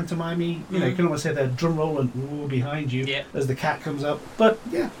 Very pantomimey, you know, you can almost hear the drum roll and ooh behind you as the cat comes up. But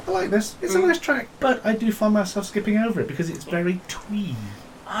yeah, I like this. It's a nice track, but I do find myself skipping over it because it's very twee.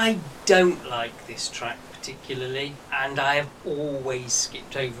 I don't like this track particularly, and I have always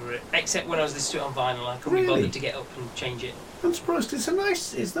skipped over it, except when I was listening to it on vinyl. I couldn't be bothered to get up and change it. I'm surprised. It's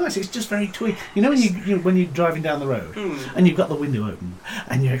nice. It's just very twee. You know when you're driving down the road and you've got the window open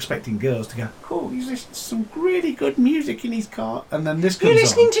and you're expecting girls to go, "Oh, he's listening to some really good music in his car," and then this comes on. You're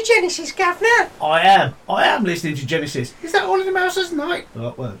listening to Genesis, Governor? I am listening to Genesis. Is that All in the Mouse's Night?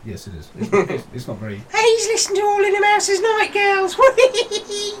 Oh, well, yes, it is. It's not very. Hey, he's listening to All in the Mouse's Night, girls.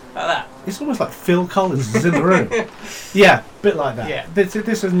 Like that. It's almost like Phil Collins is in the room. Yeah, bit like that. Yeah.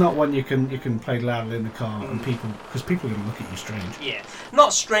 This is not one you can play loudly in the car and people are going to look at you strange. Yeah,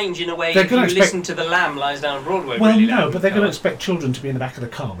 not strange in a way. They're If you gonna expect- listen to The Lamb Lies Down Broadway. Well, really no, loud but they're in going to the expect children to be in the back of the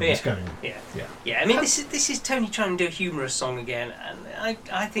car when it's going on. Yeah. I mean, this is Tony trying to do a humorous song again, and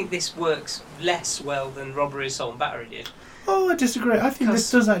I think this works less well than Robbery, Assault and Battery did. Oh, I disagree. I think this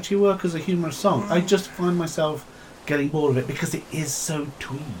does actually work as a humorous song. I just find myself getting bored of it because it is so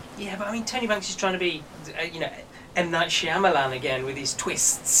twee. Yeah, but I mean, Tony Banks is trying to be, M. Night Shyamalan again with his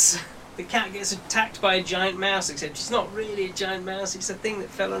twists. The cat gets attacked by a giant mouse, except it's not really a giant mouse, it's a thing that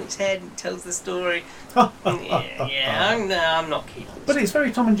fell on its head and tells the story. I'm not keen on this. But it's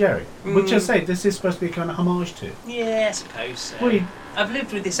very Tom and Jerry, which I say this is supposed to be a kind of homage to. Yeah, I suppose so. Well, I've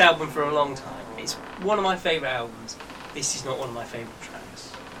lived with this album for a long time. It's one of my favourite albums. This is not one of my favourite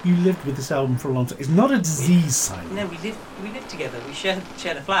tracks. You lived with this album for a long time. It's not a disease, Simon. No, we lived together. We shared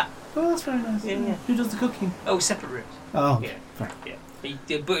a flat. Oh, that's very nice. Yeah. Who does the cooking? Oh, separate rooms. Oh, Yeah. fair. Yeah. He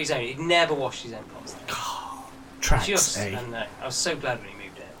did but his own. He never washed his own pots. Tracks, eh? And I was so glad when he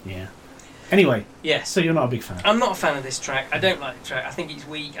moved out. Yeah. Anyway, Yes. so you're not a big fan. I'm not a fan of this track. I don't like the track. I think it's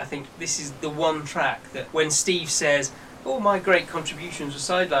weak. I think this is the one track that when Steve says, all my great contributions were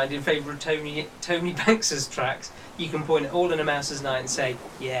sidelined in favour of Tony Banks's tracks, you can point at All in a Mouse's Night and say,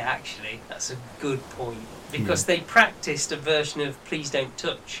 yeah, actually, that's a good point. Because they practiced a version of Please Don't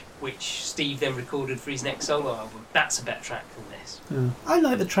Touch, which Steve then recorded for his next solo album. That's a better track than this. Yeah. I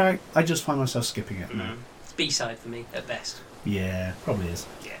like the track. I just find myself skipping it now. It's B-side for me, at best. Yeah, probably is.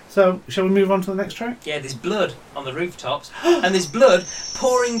 Yeah. So, shall we move on to the next track? Yeah, there's blood on the rooftops, and there's blood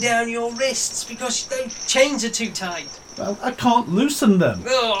pouring down your wrists because those chains are too tight. Well, I can't loosen them.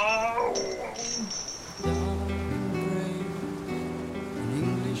 Oh. An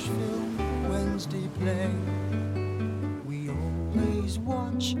English film, Wednesday play. We always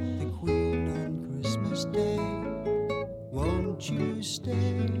watch the Queen on Christmas Day. Won't you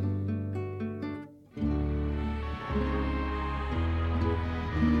stay?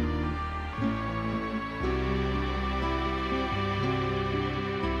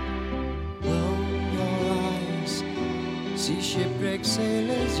 Roll your eyes, see shipwrecked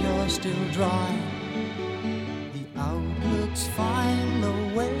sailors, you're still dry. The outlook's fine, the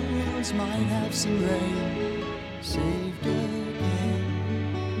whales might have some rain. Saved again.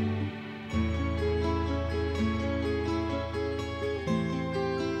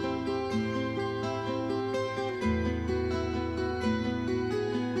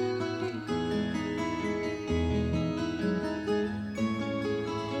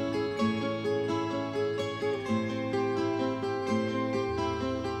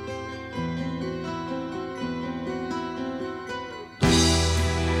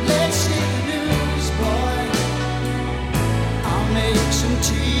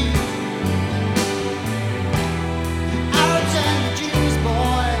 tea. Arabs and the Jews,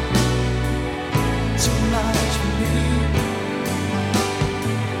 boy, too much for me.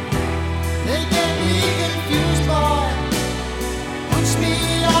 They get me confused, boy, puts me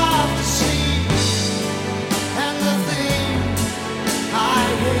off to sleep. And the thing I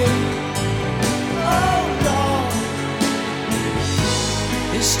hate, oh Lord,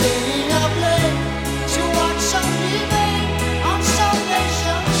 is staying up late to watch some evening on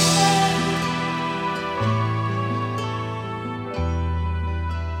Salvation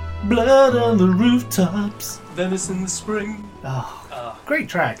Day. Blood on the rooftops. Venice in the spring. Oh, great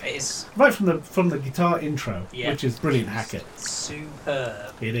track. It is Right from the guitar intro, Yeah. which is brilliant, Hackett.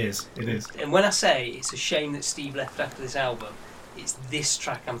 superb. It is. And when I say it's a shame that Steve left after this album, it's this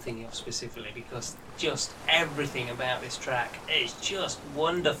track I'm thinking of specifically, because just everything about this track is just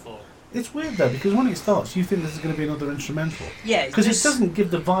wonderful. It's weird though, because when it starts, you think this is going to be another instrumental. Yeah, Because it doesn't give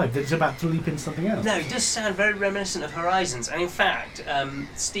the vibe that it's about to leap into something else. No, it does sound very reminiscent of Horizons, and in fact,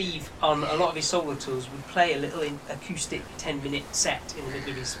 Steve on a lot of his solo tours would play a little acoustic 10-minute set in the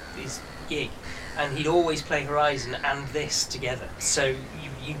middle of his gig, and he'd always play Horizon and this together. So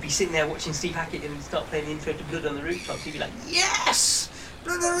you'd be sitting there watching Steve Hackett and he'd start playing the intro to Blood on the Rooftops. You'd be like, yes,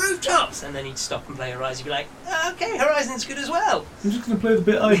 Blood on the Rooftops, and then he'd stop and play Horizon. You'd be like, okay, Horizon's good as well. I'm just going to play the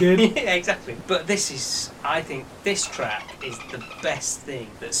bit I did. Yeah, exactly. But I think this track is the best thing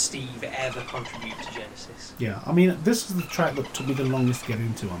that Steve ever contributed to Genesis. Yeah, I mean, this is the track that took me the longest to get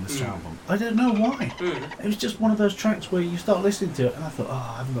into on this album. I don't know why. It was just one of those tracks where you start listening to it and I thought,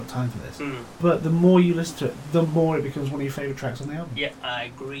 I haven't got time for this. But the more you listen to it, the more it becomes one of your favourite tracks on the album. Yeah, I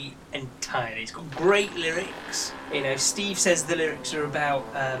agree entirely. It's got great lyrics. You know, Steve says the lyrics are about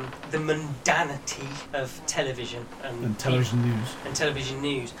the mundanity of television And television news. and television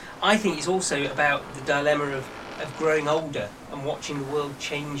news. I think it's also about the dilemma of growing older and watching the world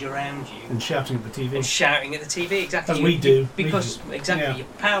change around you. And shouting at the TV. And shouting at the TV, exactly. As we do. Because, exactly, Yeah. you're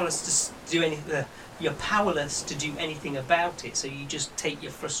powerless to do anything. You're powerless to do anything about it, so you just take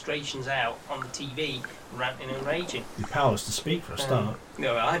your frustrations out on the TV, ranting and raging. You're powerless to speak for a start.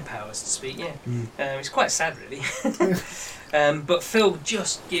 No, I'm powerless to speak, yeah. It's quite sad, really. But Phil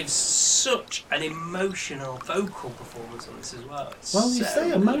just gives such an emotional vocal performance on this as well. It's Well, you so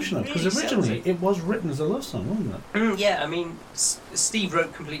say emotional, because really originally sells it was written as a love song, wasn't it? yeah, I mean, Steve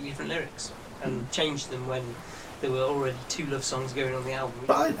wrote completely different lyrics and changed them when there were already 2 love songs going on the album.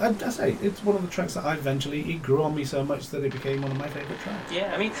 But I say, it's one of the tracks that it grew on me so much that it became one of my favourite tracks.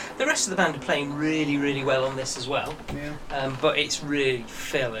 Yeah, I mean, the rest of the band are playing really, really well on this as well. Yeah. But it's really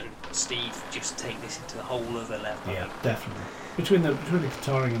Phil and Steve just take this into the whole other level. Yeah, definitely. Between the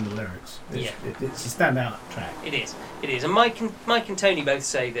guitaring and the lyrics, it's a standout track. It is. And Mike and Tony both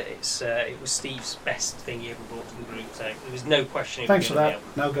say that it was Steve's best thing he ever brought to the group. So there was no question. Thanks for that.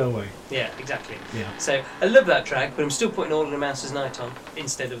 Now go away. Yeah, exactly. Yeah. So I love that track, but I'm still putting All in a Mouse's Night on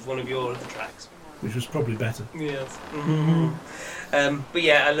instead of one of your other tracks. Which was probably better. Yes. But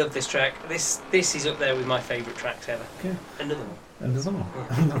yeah, I love this track. This is up there with my favourite tracks ever. Okay. Another one. Another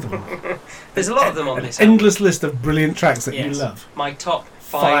one. There's a lot of them on this. Endless list of brilliant tracks that you love. My top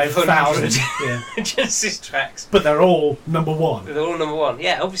 500 Yeah. Genesis tracks. But they're all number one. They're all number one.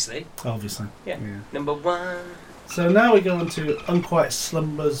 Yeah, obviously. Obviously. Yeah. Number one. So now we go on to Unquiet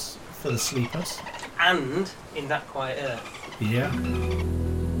Slumbers for the Sleepers. And In That Quiet Earth. Yeah.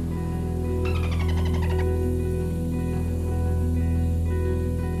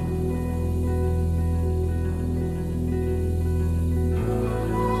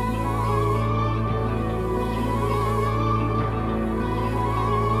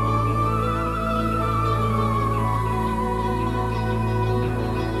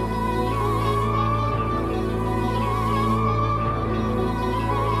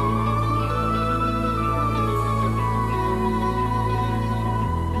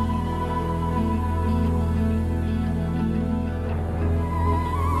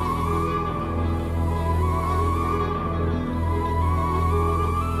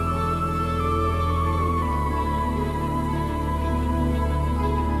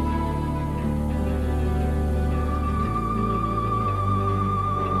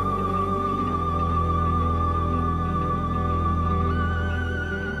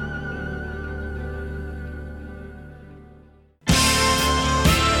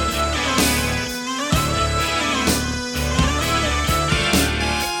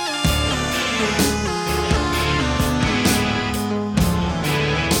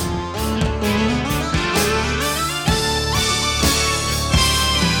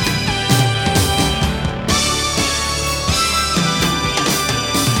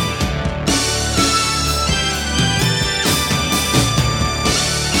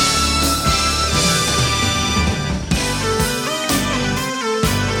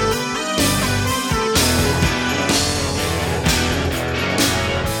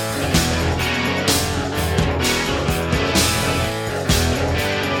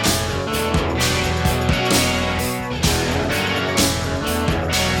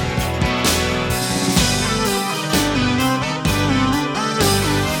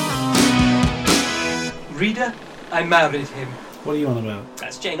 I married him. What are you on about?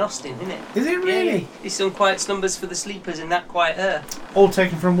 That's Jane Austen, isn't it? Is it really? Yeah. It's Some Quiet Slumbers for the Sleepers in That Quiet Earth. All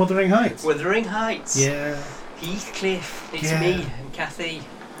taken from Wuthering Heights. Wuthering Heights. Yeah. Heathcliff. It's Yeah. me and Kathy.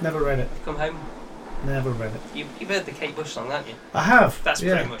 Never read it. Come home. Never read it. You've heard the Kate Bush song, haven't you? I have. That's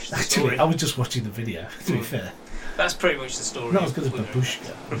pretty much the Actually, story. I was just watching the video, to be fair. That's pretty much the story. Not as good as Wuthering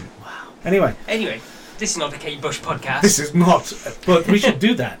Babushka. Wow. Anyway, this is not a Kate Bush podcast. this is not, but we should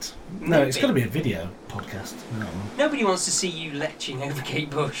do that. No, it's Maybe. got to be a video podcast. No. Nobody wants to see you leching over Kate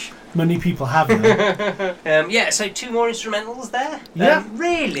Bush. Many people have though. So 2 more instrumentals there. Yeah.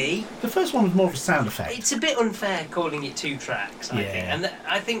 Really, The first one was more of a sound effect. it's a bit unfair calling it 2 tracks, I Yeah. think. And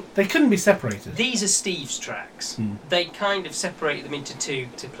I think They couldn't be separated. these are Steve's tracks. Hmm. They kind of separate them into 2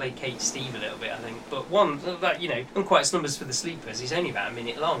 to placate Steve a little bit, I think. But one, that Unquiet Slumbers for the Sleepers is only about a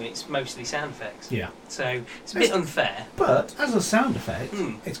minute long and it's mostly sound effects. Yeah. So it's a bit unfair. But as a sound effect,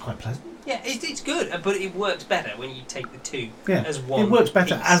 Hmm. it's quite pleasant. Yeah, it's good, but it works better when you take the 2 Yeah. as one. It works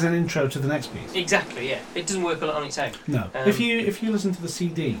better piece. as an intro to the next piece. Exactly, yeah. It doesn't work a lot on its own. No. If you listen to the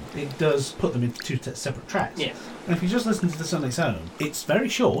CD, it does put them into 2 separate tracks. Yeah. And if you just listen to this on its own, it's very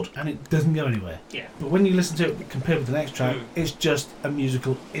short and it doesn't go anywhere. Yeah. But when you listen to it compared with the next track, Mm. it's just a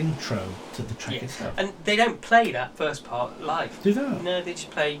musical intro to the track Yeah. itself. And they don't play that first part live. Do that? No, they just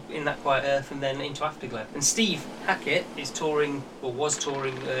play In That Quiet Earth and then into Afterglow. And Steve Hackett is touring, or was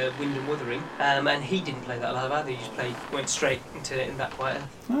touring, Wind and Wuthering, and he didn't play that live either. He just went straight into In That Quiet Earth.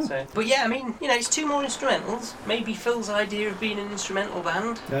 Oh. So, but yeah, I mean, it's 2 more instrumentals. Maybe Phil's idea of being an instrumental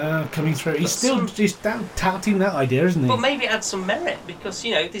band. Coming through. He's But still some- just touting that idea, isn't he? But maybe it adds some merit because,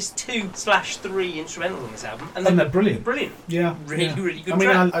 there's 2/3 instrumental on this album. And they're brilliant. Brilliant. Yeah. Really, yeah. really good I mean,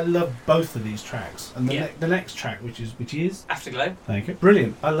 track. I love both of these tracks. And Yeah. the next track, which is Afterglow. Thank you.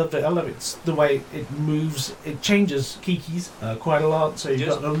 Brilliant. I love it. It's the way it moves. It changes keys quite a lot. So you've It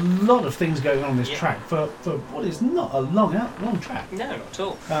does. got a lot of things going on in this Yeah. track for what is not a long track. No, not at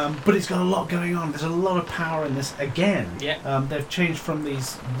all. But it's got a lot going on. There's a lot of power in this again. Yeah. They've changed from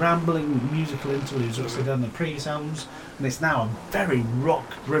these rambling musical interludes which they've done in the previous albums, and it's now a very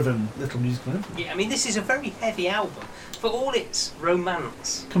rock-driven little musical interlude Yeah, I mean, this is a very heavy album. For all its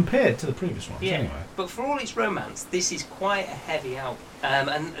romance, compared to the previous ones. yeah, Anyway. but for all its romance, this is quite a heavy album.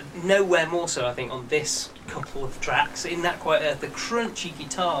 And nowhere more so, I think, on this couple of tracks. In That Quiet Earth, the crunchy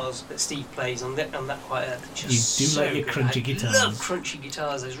guitars that Steve plays on That Quiet Earth are just You do so like your good. crunchy I guitars. love crunchy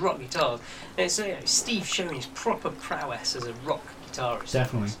guitars, those rock guitars. And so, Steve showing his proper prowess as a rock guitarist.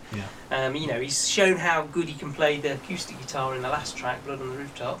 Definitely. Yeah. He's shown how good he can play the acoustic guitar in the last track, Blood on the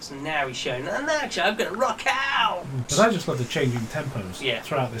Rooftops, and now he's shown, and actually I'm going to rock out! But I just love the changing tempos Yeah.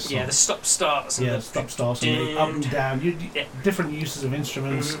 throughout this song. Yeah, the stop-starts. And Yeah, the stop starts and the up and down. Yeah. Different uses of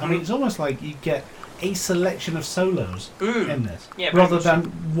instruments. I Mhm. mean, it's almost like you get a selection of solos in this, Yeah, very rather much than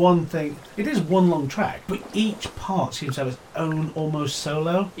one thing. It is one long track, but each part seems to have its own almost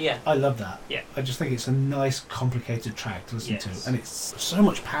solo. Yeah. I love that. Yeah. I just think it's a nice, complicated track to listen Yes. to, and it's so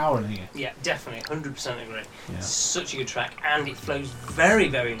much power in it. Yeah, definitely, 100% agree. Yeah. Such a good track, and it flows very,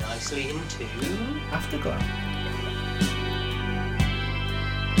 very nicely into... Afterglow.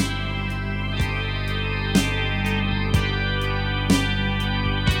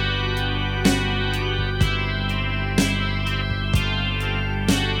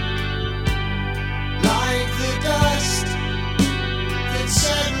 Like the dust that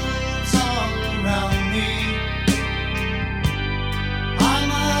settles all around me, I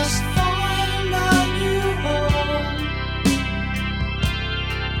must find a new home.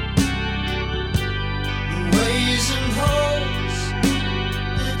 The ways and hopes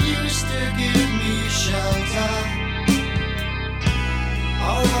that used to give me shelter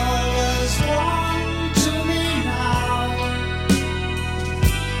are all as one to me now.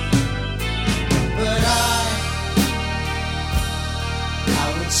 But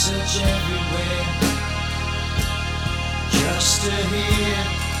I would search everywhere just to hear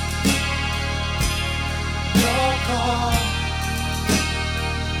your call.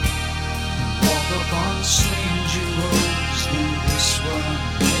 Walk upon stranger roads through this one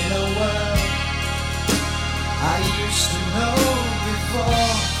in a world I used to know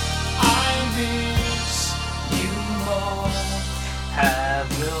before. I miss you more. Have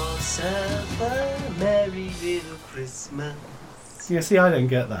yourself a merry little Christmas. Yeah, see, I don't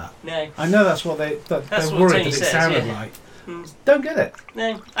get that. No. I know that's what they're what worried Tony that it says, sounded yeah. like. Mm. Don't get it.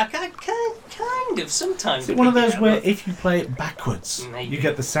 No, I kind of sometimes. Is it one of those yeah, where but if you play it backwards, Maybe. you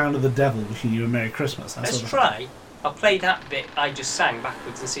get the sound of the devil wishing you a Merry Christmas? That Let's sort of try. I'll play that bit I just sang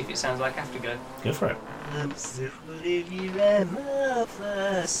backwards and see if it sounds like Afterglow. thing. Go for it. No,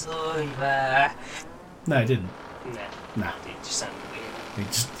 No, it didn't. Nah. it just sounded weird.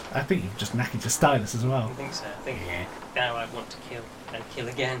 I think you've just knackered your stylus as I well. think so. I think now I want to kill and kill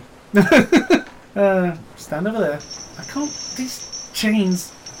again. Stand over there. I can't. These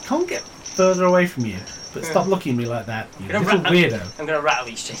chains can't get further away from you. But stop looking at me like that, you little weirdo. I'm going to rattle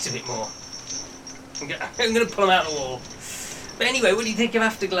these chains a bit more. I'm going to pull them out of the wall. But anyway, what do you think of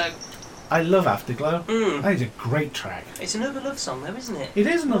Afterglow? I love Afterglow. That is a great track. It's another love song, though, isn't it? It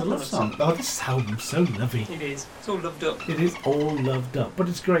is another love song. Oh, this album's so lovely. It is. It's all loved up. It is all loved up, but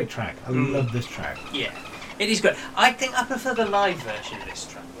it's a great track. I love this track. Yeah, it is great. I think I prefer the live version of this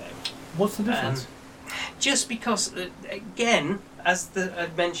track, though. What's the difference? Just because, again, as I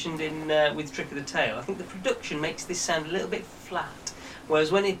mentioned in with Trick of the Tail, I think the production makes this sound a little bit flat,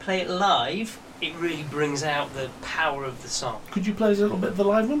 whereas when they play it live, it really brings out the power of the song. Could you play us a little bit of the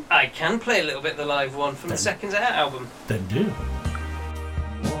live one? I can play a little bit of the live one from the Seconds Out album. Then do.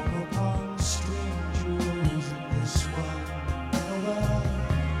 Walk upon strangers in this world.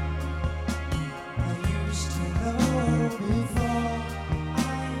 I used to know before I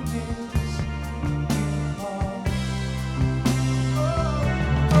miss you all.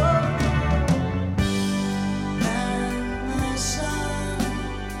 And the sun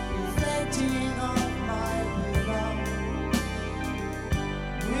reflecting on my pillow,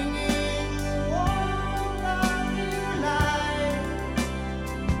 bringing the warmth of your light.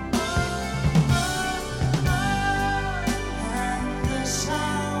 And the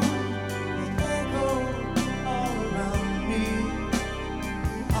sound that echoed all around me,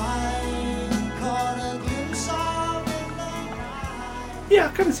 I caught a glimpse of in the night. Yeah, I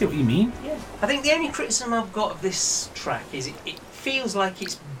kind of see what you mean. Yeah. I think the only criticism I've got of this track is it feels like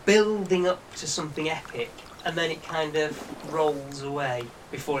it's building up to something epic, and then it kind of rolls away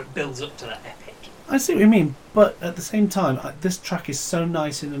before it builds up to that epic. I see what you mean, but at the same time, this track is so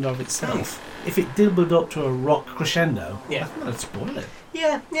nice in and of itself. If it did build up to a rock crescendo, I think that'd spoil it.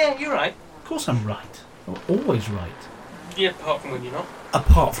 Yeah, you're right. Of course I'm right. I'm always right. Yeah, apart from when you're not.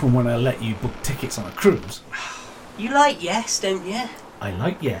 Apart from when I let you book tickets on a cruise. You like Yes, don't you? I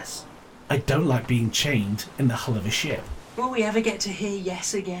like Yes. I don't like being chained in the hull of a ship. Will we ever get to hear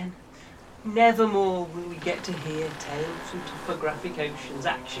Yes again? Never more will we get to hear Tales from Topographic Oceans.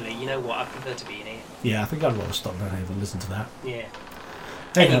 Actually, you know what? I prefer to be in here. Yeah, I think I'd rather stop down here and listen to that. Yeah.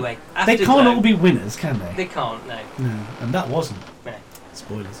 Hey, Anyway, they can't Afterglow- all be winners, can they? They can't, no. No, and that wasn't. No.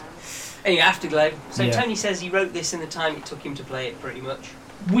 Spoilers. Anyway, Afterglow. So Yeah. Tony says he wrote this in the time it took him to play it, pretty much.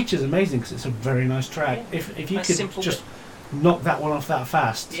 Which is amazing because it's a very nice track. Yeah. If you Nice, could simple just knock that one off that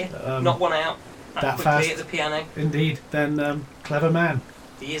fast. Yeah. Knock one out that quickly fast. at the piano. Indeed, then clever man.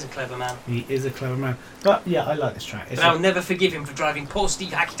 He is a clever man. He is a clever man. But yeah, I like this track. But I'll never forgive him for driving poor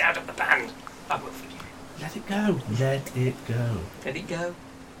Steve Hackett out of the band. I will forgive him. Let it go. Let it go. Let it go.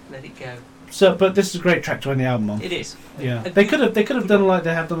 Let it go. So, but this is a great track to end the album on. It is. Yeah, they could have done like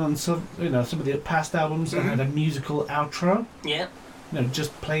they have done on some of the past albums and had a musical outro. Yeah.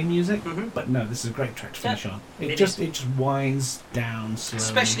 Just play music. Mhm. But no, this is a great track to finish on. It it just winds down slowly.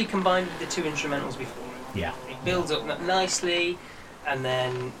 Especially combined with the two instrumentals before it. Yeah. It builds up nicely and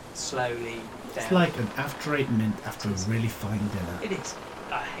then slowly down. It's like an after 8 mint after a really fine dinner. It is.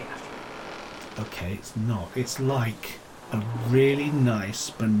 I hate after. Okay, it's not. It's like a really nice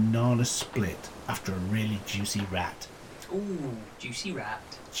banana split after a really juicy rat. Ooh, juicy rat.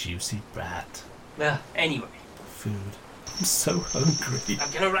 Juicy rat. Anyway, Food. I'm so hungry. I'm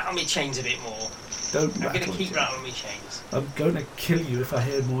going to rattle my chains a bit more. Don't I'm going to rattle keep it. rattling my chains. I'm going to kill you if I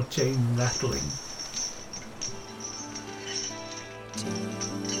hear more chain rattling.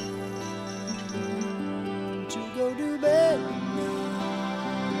 To go to bed now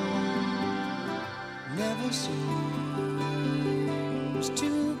never seems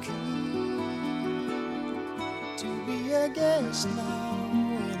too keen to be a guest now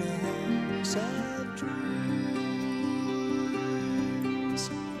in a house of dreams.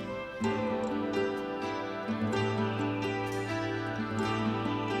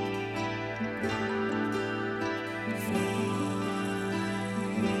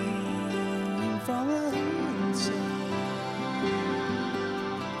 From a hillside,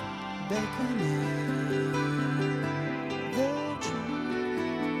 beckoning the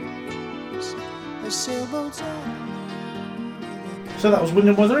trees, a sailboat's on. So that was Wind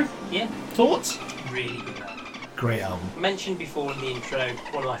and Wuthering. Yeah, Thoughts? really good man. great album. Mentioned before in the intro,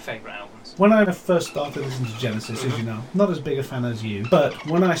 one of my favourite albums. When I first started listening to Genesis, as you know, not as big a fan as you, but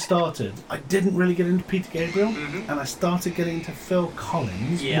when I started, I didn't really get into Peter Gabriel, and I started getting into Phil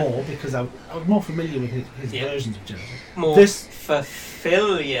Collins more because I was more familiar with his versions of Genesis. More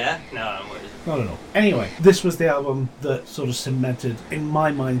familiar? No, not at all. Anyway, this was the album that sort of cemented, in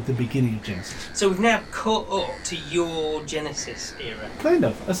my mind, the beginning of Genesis. So we've now caught up to your Genesis era. Kind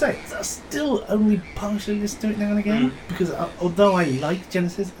of. I say, I still only partially listen to it now and again, because although I like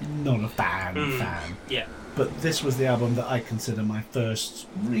Genesis, I'm not a fan. Yeah. But this was the album that I consider my first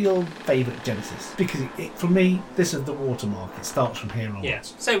real favourite Genesis. Because for me, this is the watermark. It starts from here onwards. Yeah.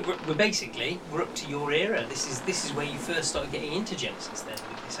 So we're up to your era. This is where you first started getting into Genesis then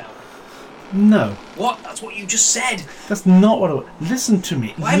with this album. No. What? That's what you just said. That's not what I... Listen to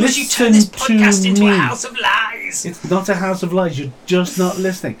me. Why would you turn this podcast into a house of lies? It's not a house of lies. You're just not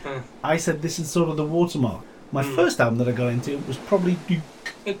listening. I said this is sort of the watermark. My first album that I got into was probably Duke.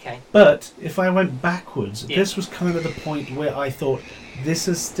 Okay. But if I went backwards, this was kind of the point where I thought, this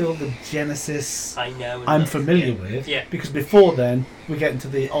is still the Genesis I'm familiar with. Yeah. Because before then, we get into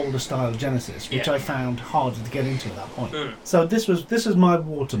the older style Genesis, which I found harder to get into at that point. So this is my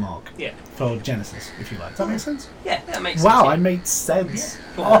watermark for Genesis, if you like. Does that make sense? Yeah, that makes sense. Wow, I made sense.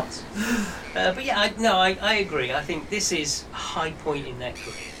 Yeah, but yeah, I agree. I think this is a high point in their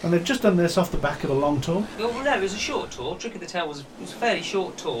career. And they've just done this off the back of a long tour. Well, no, it was a short tour. Trick of the Tail was a fairly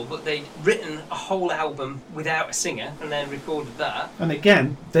short tour, but they'd written a whole album without a singer and then recorded that. And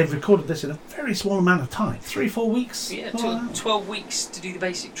again, they've recorded this in a very small amount of time. 3-4 weeks? Yeah, 12 weeks to do the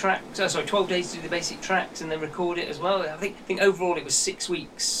basic tracks. 12 days to do the basic tracks and then record it as well. I think overall it was 6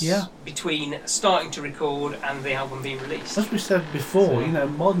 weeks between starting to record and the album being released. As we said before,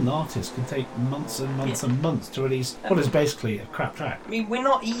 modern artists can take months and months and months to release what is basically a crap track. I mean, we're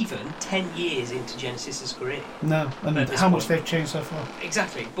not even 10 years into Genesis's career. No, and how much they've changed so far.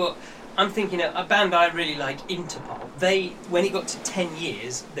 Exactly, but I'm thinking a band I really like, Interpol. When it got to 10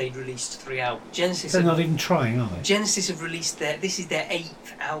 years, they'd released 3 albums. Genesis. They're not even trying, are they? Genesis have released this is their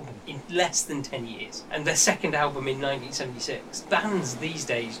 8th album in less than 10 years, and their 2nd album in 1976. Bands these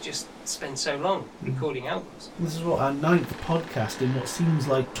days just spend so long recording albums. This is our 9th podcast in what seems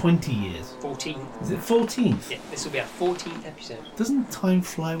like 20 years. 14th. Is it 14th? Yeah, this will be our 14th episode. Doesn't time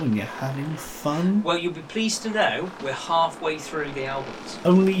fly when you're having fun? Well, you'll be pleased to know we're halfway through the albums.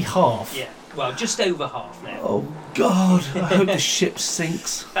 Only half? Yeah. Well, just over half now. Oh, God. I hope the ship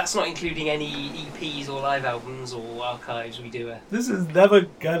sinks. That's not including any EPs or live albums or archives we do. This is never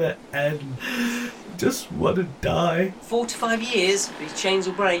gonna end. Just want to die. 4 to 5 years, these chains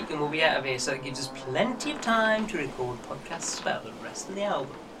will break and we'll be out of here, so it gives us plenty of time to record podcasts about the rest of the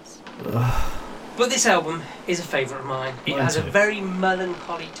albums. But this album is a favourite of mine. It has a very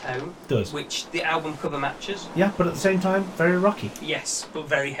melancholy tone. It does. Which the album cover matches. Yeah, but at the same time, very rocky. Yes, but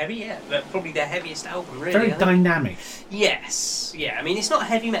very heavy, yeah. Probably their heaviest album, really. Very dynamic. Yes, yeah. I mean, it's not a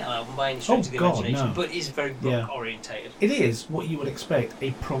heavy metal album by any stretch of the imagination, but it is very rock orientated. It is what you would expect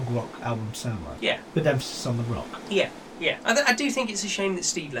a prog rock album to sound like. Yeah. With emphasis on the rock. Yeah. Yeah, I do think it's a shame that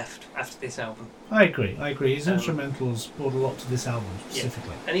Steve left after this album. I agree. His instrumentals brought a lot to this album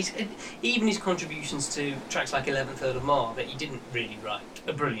specifically. Yeah. And even his contributions to tracks like 11th Earl of Mar that he didn't really write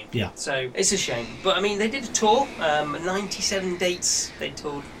are brilliant. Yeah. So it's a shame. But I mean, they did a tour, 97 dates they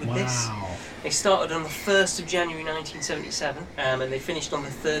toured with this. They started on the 1st of January 1977 and they finished on the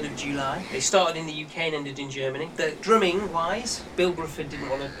 3rd of July. They started in the UK and ended in Germany. The drumming-wise, Bill Bruford didn't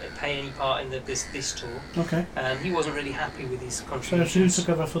want to pay any part in this tour. Okay. He wasn't really happy with his contributions. So who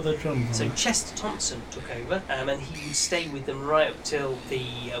took over for the drums? So Chester Thompson took over and he would stay with them right up till the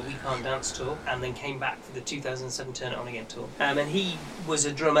We Can't Dance tour and then came back for the 2007 Turn It On Again tour. And he was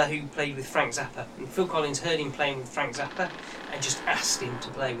a drummer who played with Frank Zappa. And Phil Collins heard him playing with Frank Zappa and just asked him to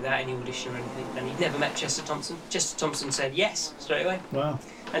play without any audition or anything. And he'd never met Chester Thompson. Chester Thompson said yes straight away. Wow.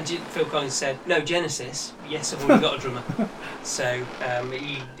 And Phil Collins said, no, Genesis, yes, I've already got a drummer. So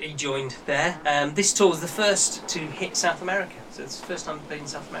he joined there. This tour was the first to hit South America. So it's the first time they played in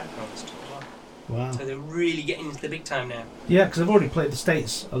South America on this tour as well. Wow. So they're really getting into the big time now. Yeah, because they've already played the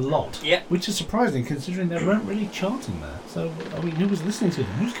States a lot. Yeah. Which is surprising considering they weren't really charting there. So, I mean, who was listening to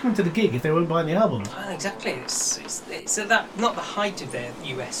them? Who's coming to the gig if they weren't buying the albums? Exactly. It's not the height of their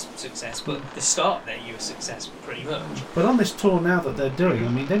US success, but the start of their US success, pretty much. But on this tour now that they're doing, I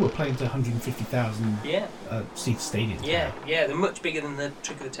mean, they were playing to 150,000 seat stadiums. Yeah, they're much bigger than the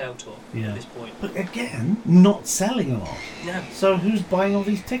Trick of the Tail tour at this point. But again, not selling a lot. No. So who's buying all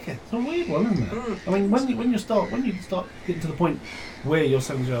these tickets? It's a weird one, isn't it? I mean, when you start getting to the point where you're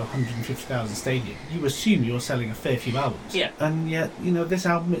selling to 150,000 stadium, you assume you're selling a fair few albums. Yeah. And yet, this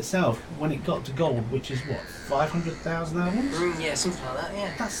album itself, when it got to gold, which is what, 500,000 albums? Yeah, something like that.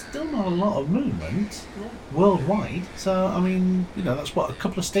 Yeah. That's still not a lot of movement worldwide. So I mean, that's what a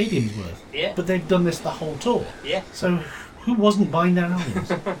couple of stadiums worth. Yeah. But they've done this the whole tour. Yeah. So who wasn't buying their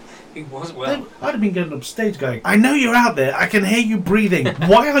albums? Who was? Well, I'd have been going upstage going, I know you're out there, I can hear you breathing.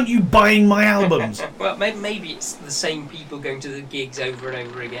 Why aren't you buying my albums? Well, maybe it's the same people going to the gigs over and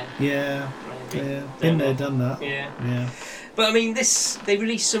over again. Yeah. Maybe. Yeah. Been there, done that. Yeah. Yeah. But I mean, they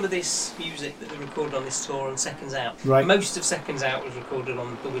released some of this music that they recorded on this tour on Seconds Out. Right. Most of Seconds Out was recorded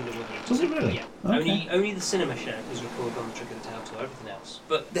on the Wind of Wuthering. Was it really? Yeah. Okay. Only the cinema show was recorded on the Trick of the Tail tour. Everything else.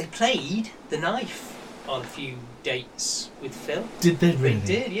 But they played The Knife on a few dates with Phil. Did they really? They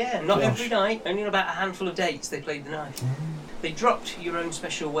did, yeah. Not Gosh. every night. Only on about a handful of dates they played The Knife. They dropped Your Own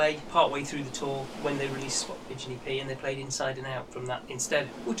Special Way partway through the tour when they released Spot Pigeon EP, and they played Inside and Out from that instead.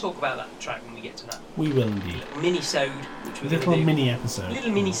 We'll talk about that track when we get to that. We will indeed. Mini-sode, which we're Little going to do. mini episode.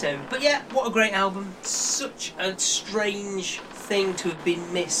 Little mini-sode. But yeah, what a great album. Such a strange thing to have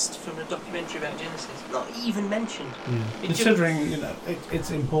been missed from a documentary about Genesis. Not even mentioned. Yeah. It Considering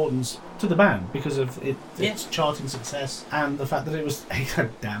its importance to the band because of its charting success and the fact that it was a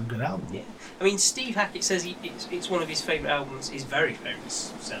damn good album. Yeah. I mean, Steve Hackett says it's one of his favourite albums. His very favourite,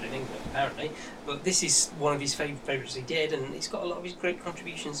 selling in England apparently. But this is one of his favourites he did, and it's got a lot of his great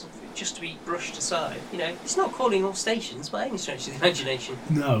contributions. Just to be brushed aside, it's not calling all stations by any stretch of the imagination.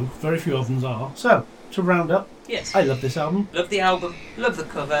 No, very few of them are. So, to round up, yes, I love this album. Love the album, love the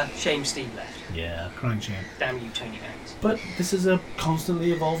cover. Shame Steve left. Yeah, crying shame. Damn you, Tony Banks. But this is a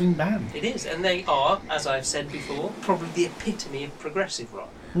constantly evolving band. It is, and they are, as I've said before, probably the epitome of progressive rock.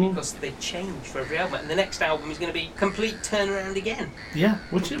 Because they change for every album, and the next album is going to be complete turnaround again. Yeah,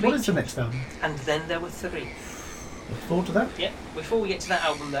 what is the next album? And then there were three. Look forward to that. Yeah. Before we get to that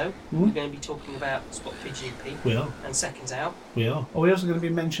album, though, we're going to be talking about Spot Pigeon EP. We are. And Seconds Out. We are. Are we also going to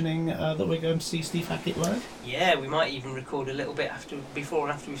be mentioning that we're going to see Steve Hackett live? Yeah, we might even record a little bit before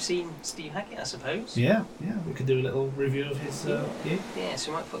and after we've seen Steve Hackett, I suppose. Yeah. We could do a little review of his gig. Yeah,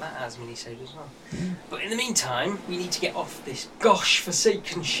 so we might put that as mini-sode as well. Yeah. But in the meantime, we need to get off this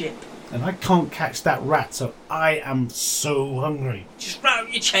gosh-forsaken ship. And I can't catch that rat, so I am so hungry. Just rattle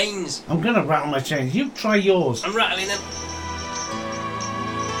your chains. I'm going to rattle my chains. You try yours. I'm rattling them.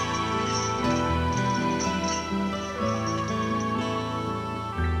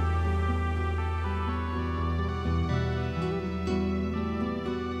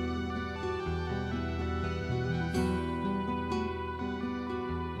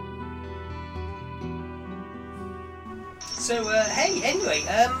 So, hey, anyway,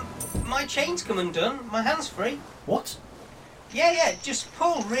 my chain's come undone, my hand's free. What? Yeah, just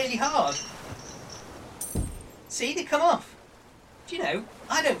pull really hard. See, they come off. Do you know,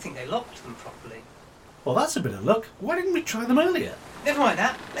 I don't think they locked them properly. Well, that's a bit of luck. Why didn't we try them earlier? Never mind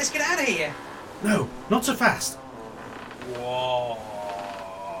that, let's get out of here. No, not so fast. Whoa.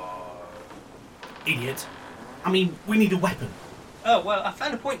 Idiot. I mean, we need a weapon. Oh, well, I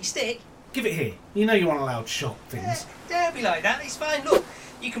found a pointy stick. Give it here. You know you aren't allowed shot things. Don't be like that, it's fine. Look,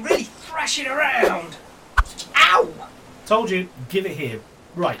 you can really thrash it around. Ow! Told you, give it here.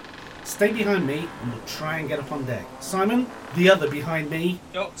 Right, stay behind me and we'll try and get up on deck. Simon, the other behind me.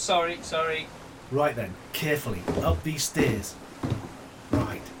 Oh, sorry. Right then, carefully, up these stairs.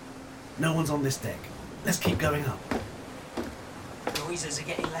 Right, no one's on this deck. Let's keep going up. Noises are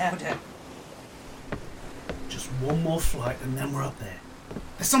getting louder. Just one more flight and then we're up there.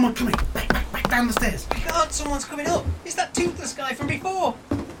 There's someone coming. Back down the stairs. My God, someone's coming up. It's that toothless guy from before.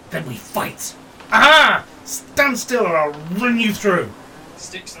 Then we fight. Aha! Stand still or I'll run you through.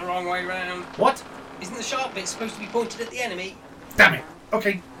 Stick's the wrong way round. What? Isn't the sharp bit supposed to be pointed at the enemy? Damn it.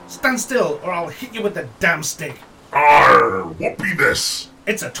 Okay, stand still or I'll hit you with the damn stick. Arr, what be this?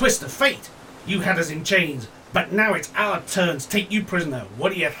 It's a twist of fate. You had us in chains, but now it's our turn to take you prisoner.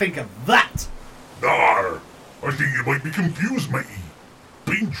 What do you think of that? Arr, I think you might be confused, matey.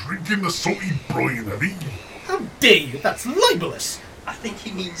 Been drinking the salty brine, have you? How dare you? That's libelous. I think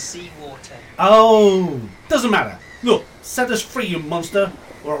he means seawater. Oh, doesn't matter. Look, set us free, you monster,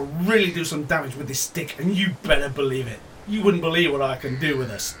 or I'll really do some damage with this stick, and you better believe it. You wouldn't believe what I can do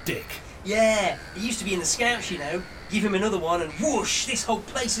with a stick. Yeah, he used to be in the scouts, you know. Give him another one and whoosh, this whole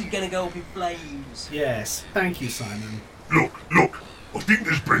place is going to go up in flames. Yes, thank you, Simon. Look, I think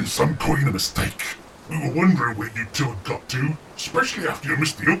there's been some kind of mistake. We were wondering where you two had got to, especially after you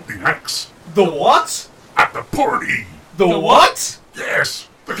missed the opening acts. The what? At the party! The what? Yes,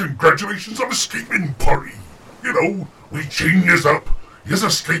 the congratulations on escaping party. You know, we chain yous up, yous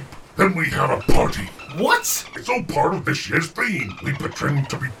escape, Then we have a party. What? It's all part of this year's theme. We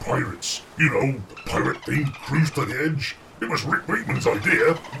pretend to be pirates. You know, the pirate-themed cruise to the edge. It was Rick Wakeman's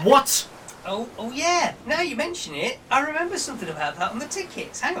idea. What? Oh yeah, now you mention it, I remember something about that on the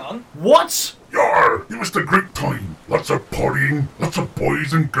tickets. Hang on. What? Yar! It was a great time. Lots of partying, lots of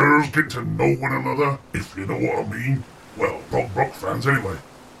boys and girls getting to know one another, if you know what I mean. Well, rock fans anyway.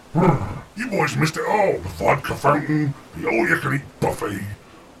 You boys missed it all. The vodka fountain, the all-you-can-eat buffet,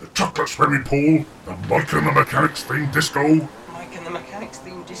 the chocolate swimming pool, the Mike and the Mechanics themed disco. Mike and the Mechanics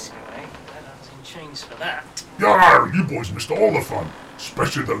themed disco, eh? I was in chains for that. Yar! You boys missed all the fun,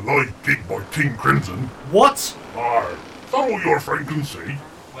 especially the live gig by King Crimson. What? Yar! Is that all your friend can say?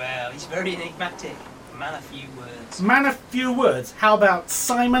 Well, he's very enigmatic. Man of few words. Man of few words. How about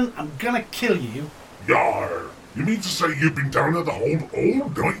Simon, I'm gonna kill you? Yar! You mean to say you've been down at the hold all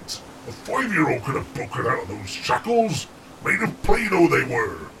night? A 5-year-old could have broken out of those shackles. Made of Play-Doh they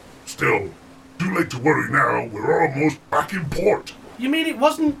were. Still, too late to worry now. We're almost back in port. You mean it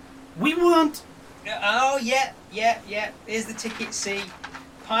wasn't... We weren't... Oh, yeah. Here's the ticket, see.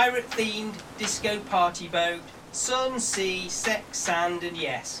 Pirate-themed disco party boat. Sun, sea, sex, sand, and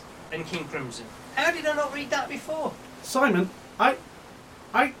yes. And King Crimson. How did I not read that before? Simon, I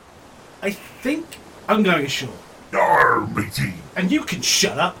think I'm going ashore. Yar, matey. And you can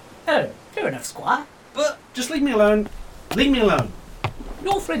shut up. Oh, fair enough, Squire. But... Just leave me alone. Leave me alone.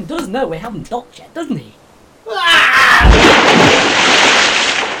 Your friend does know we haven't docked yet, doesn't he?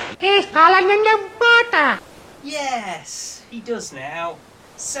 He's fallen in the water. Yes, he does now.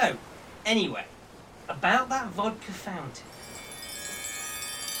 So, anyway, about that vodka fountain.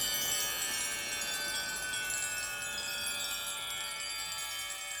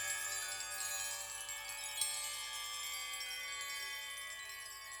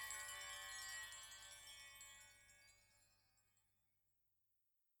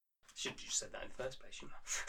 Should have just said that in the first place, shouldn't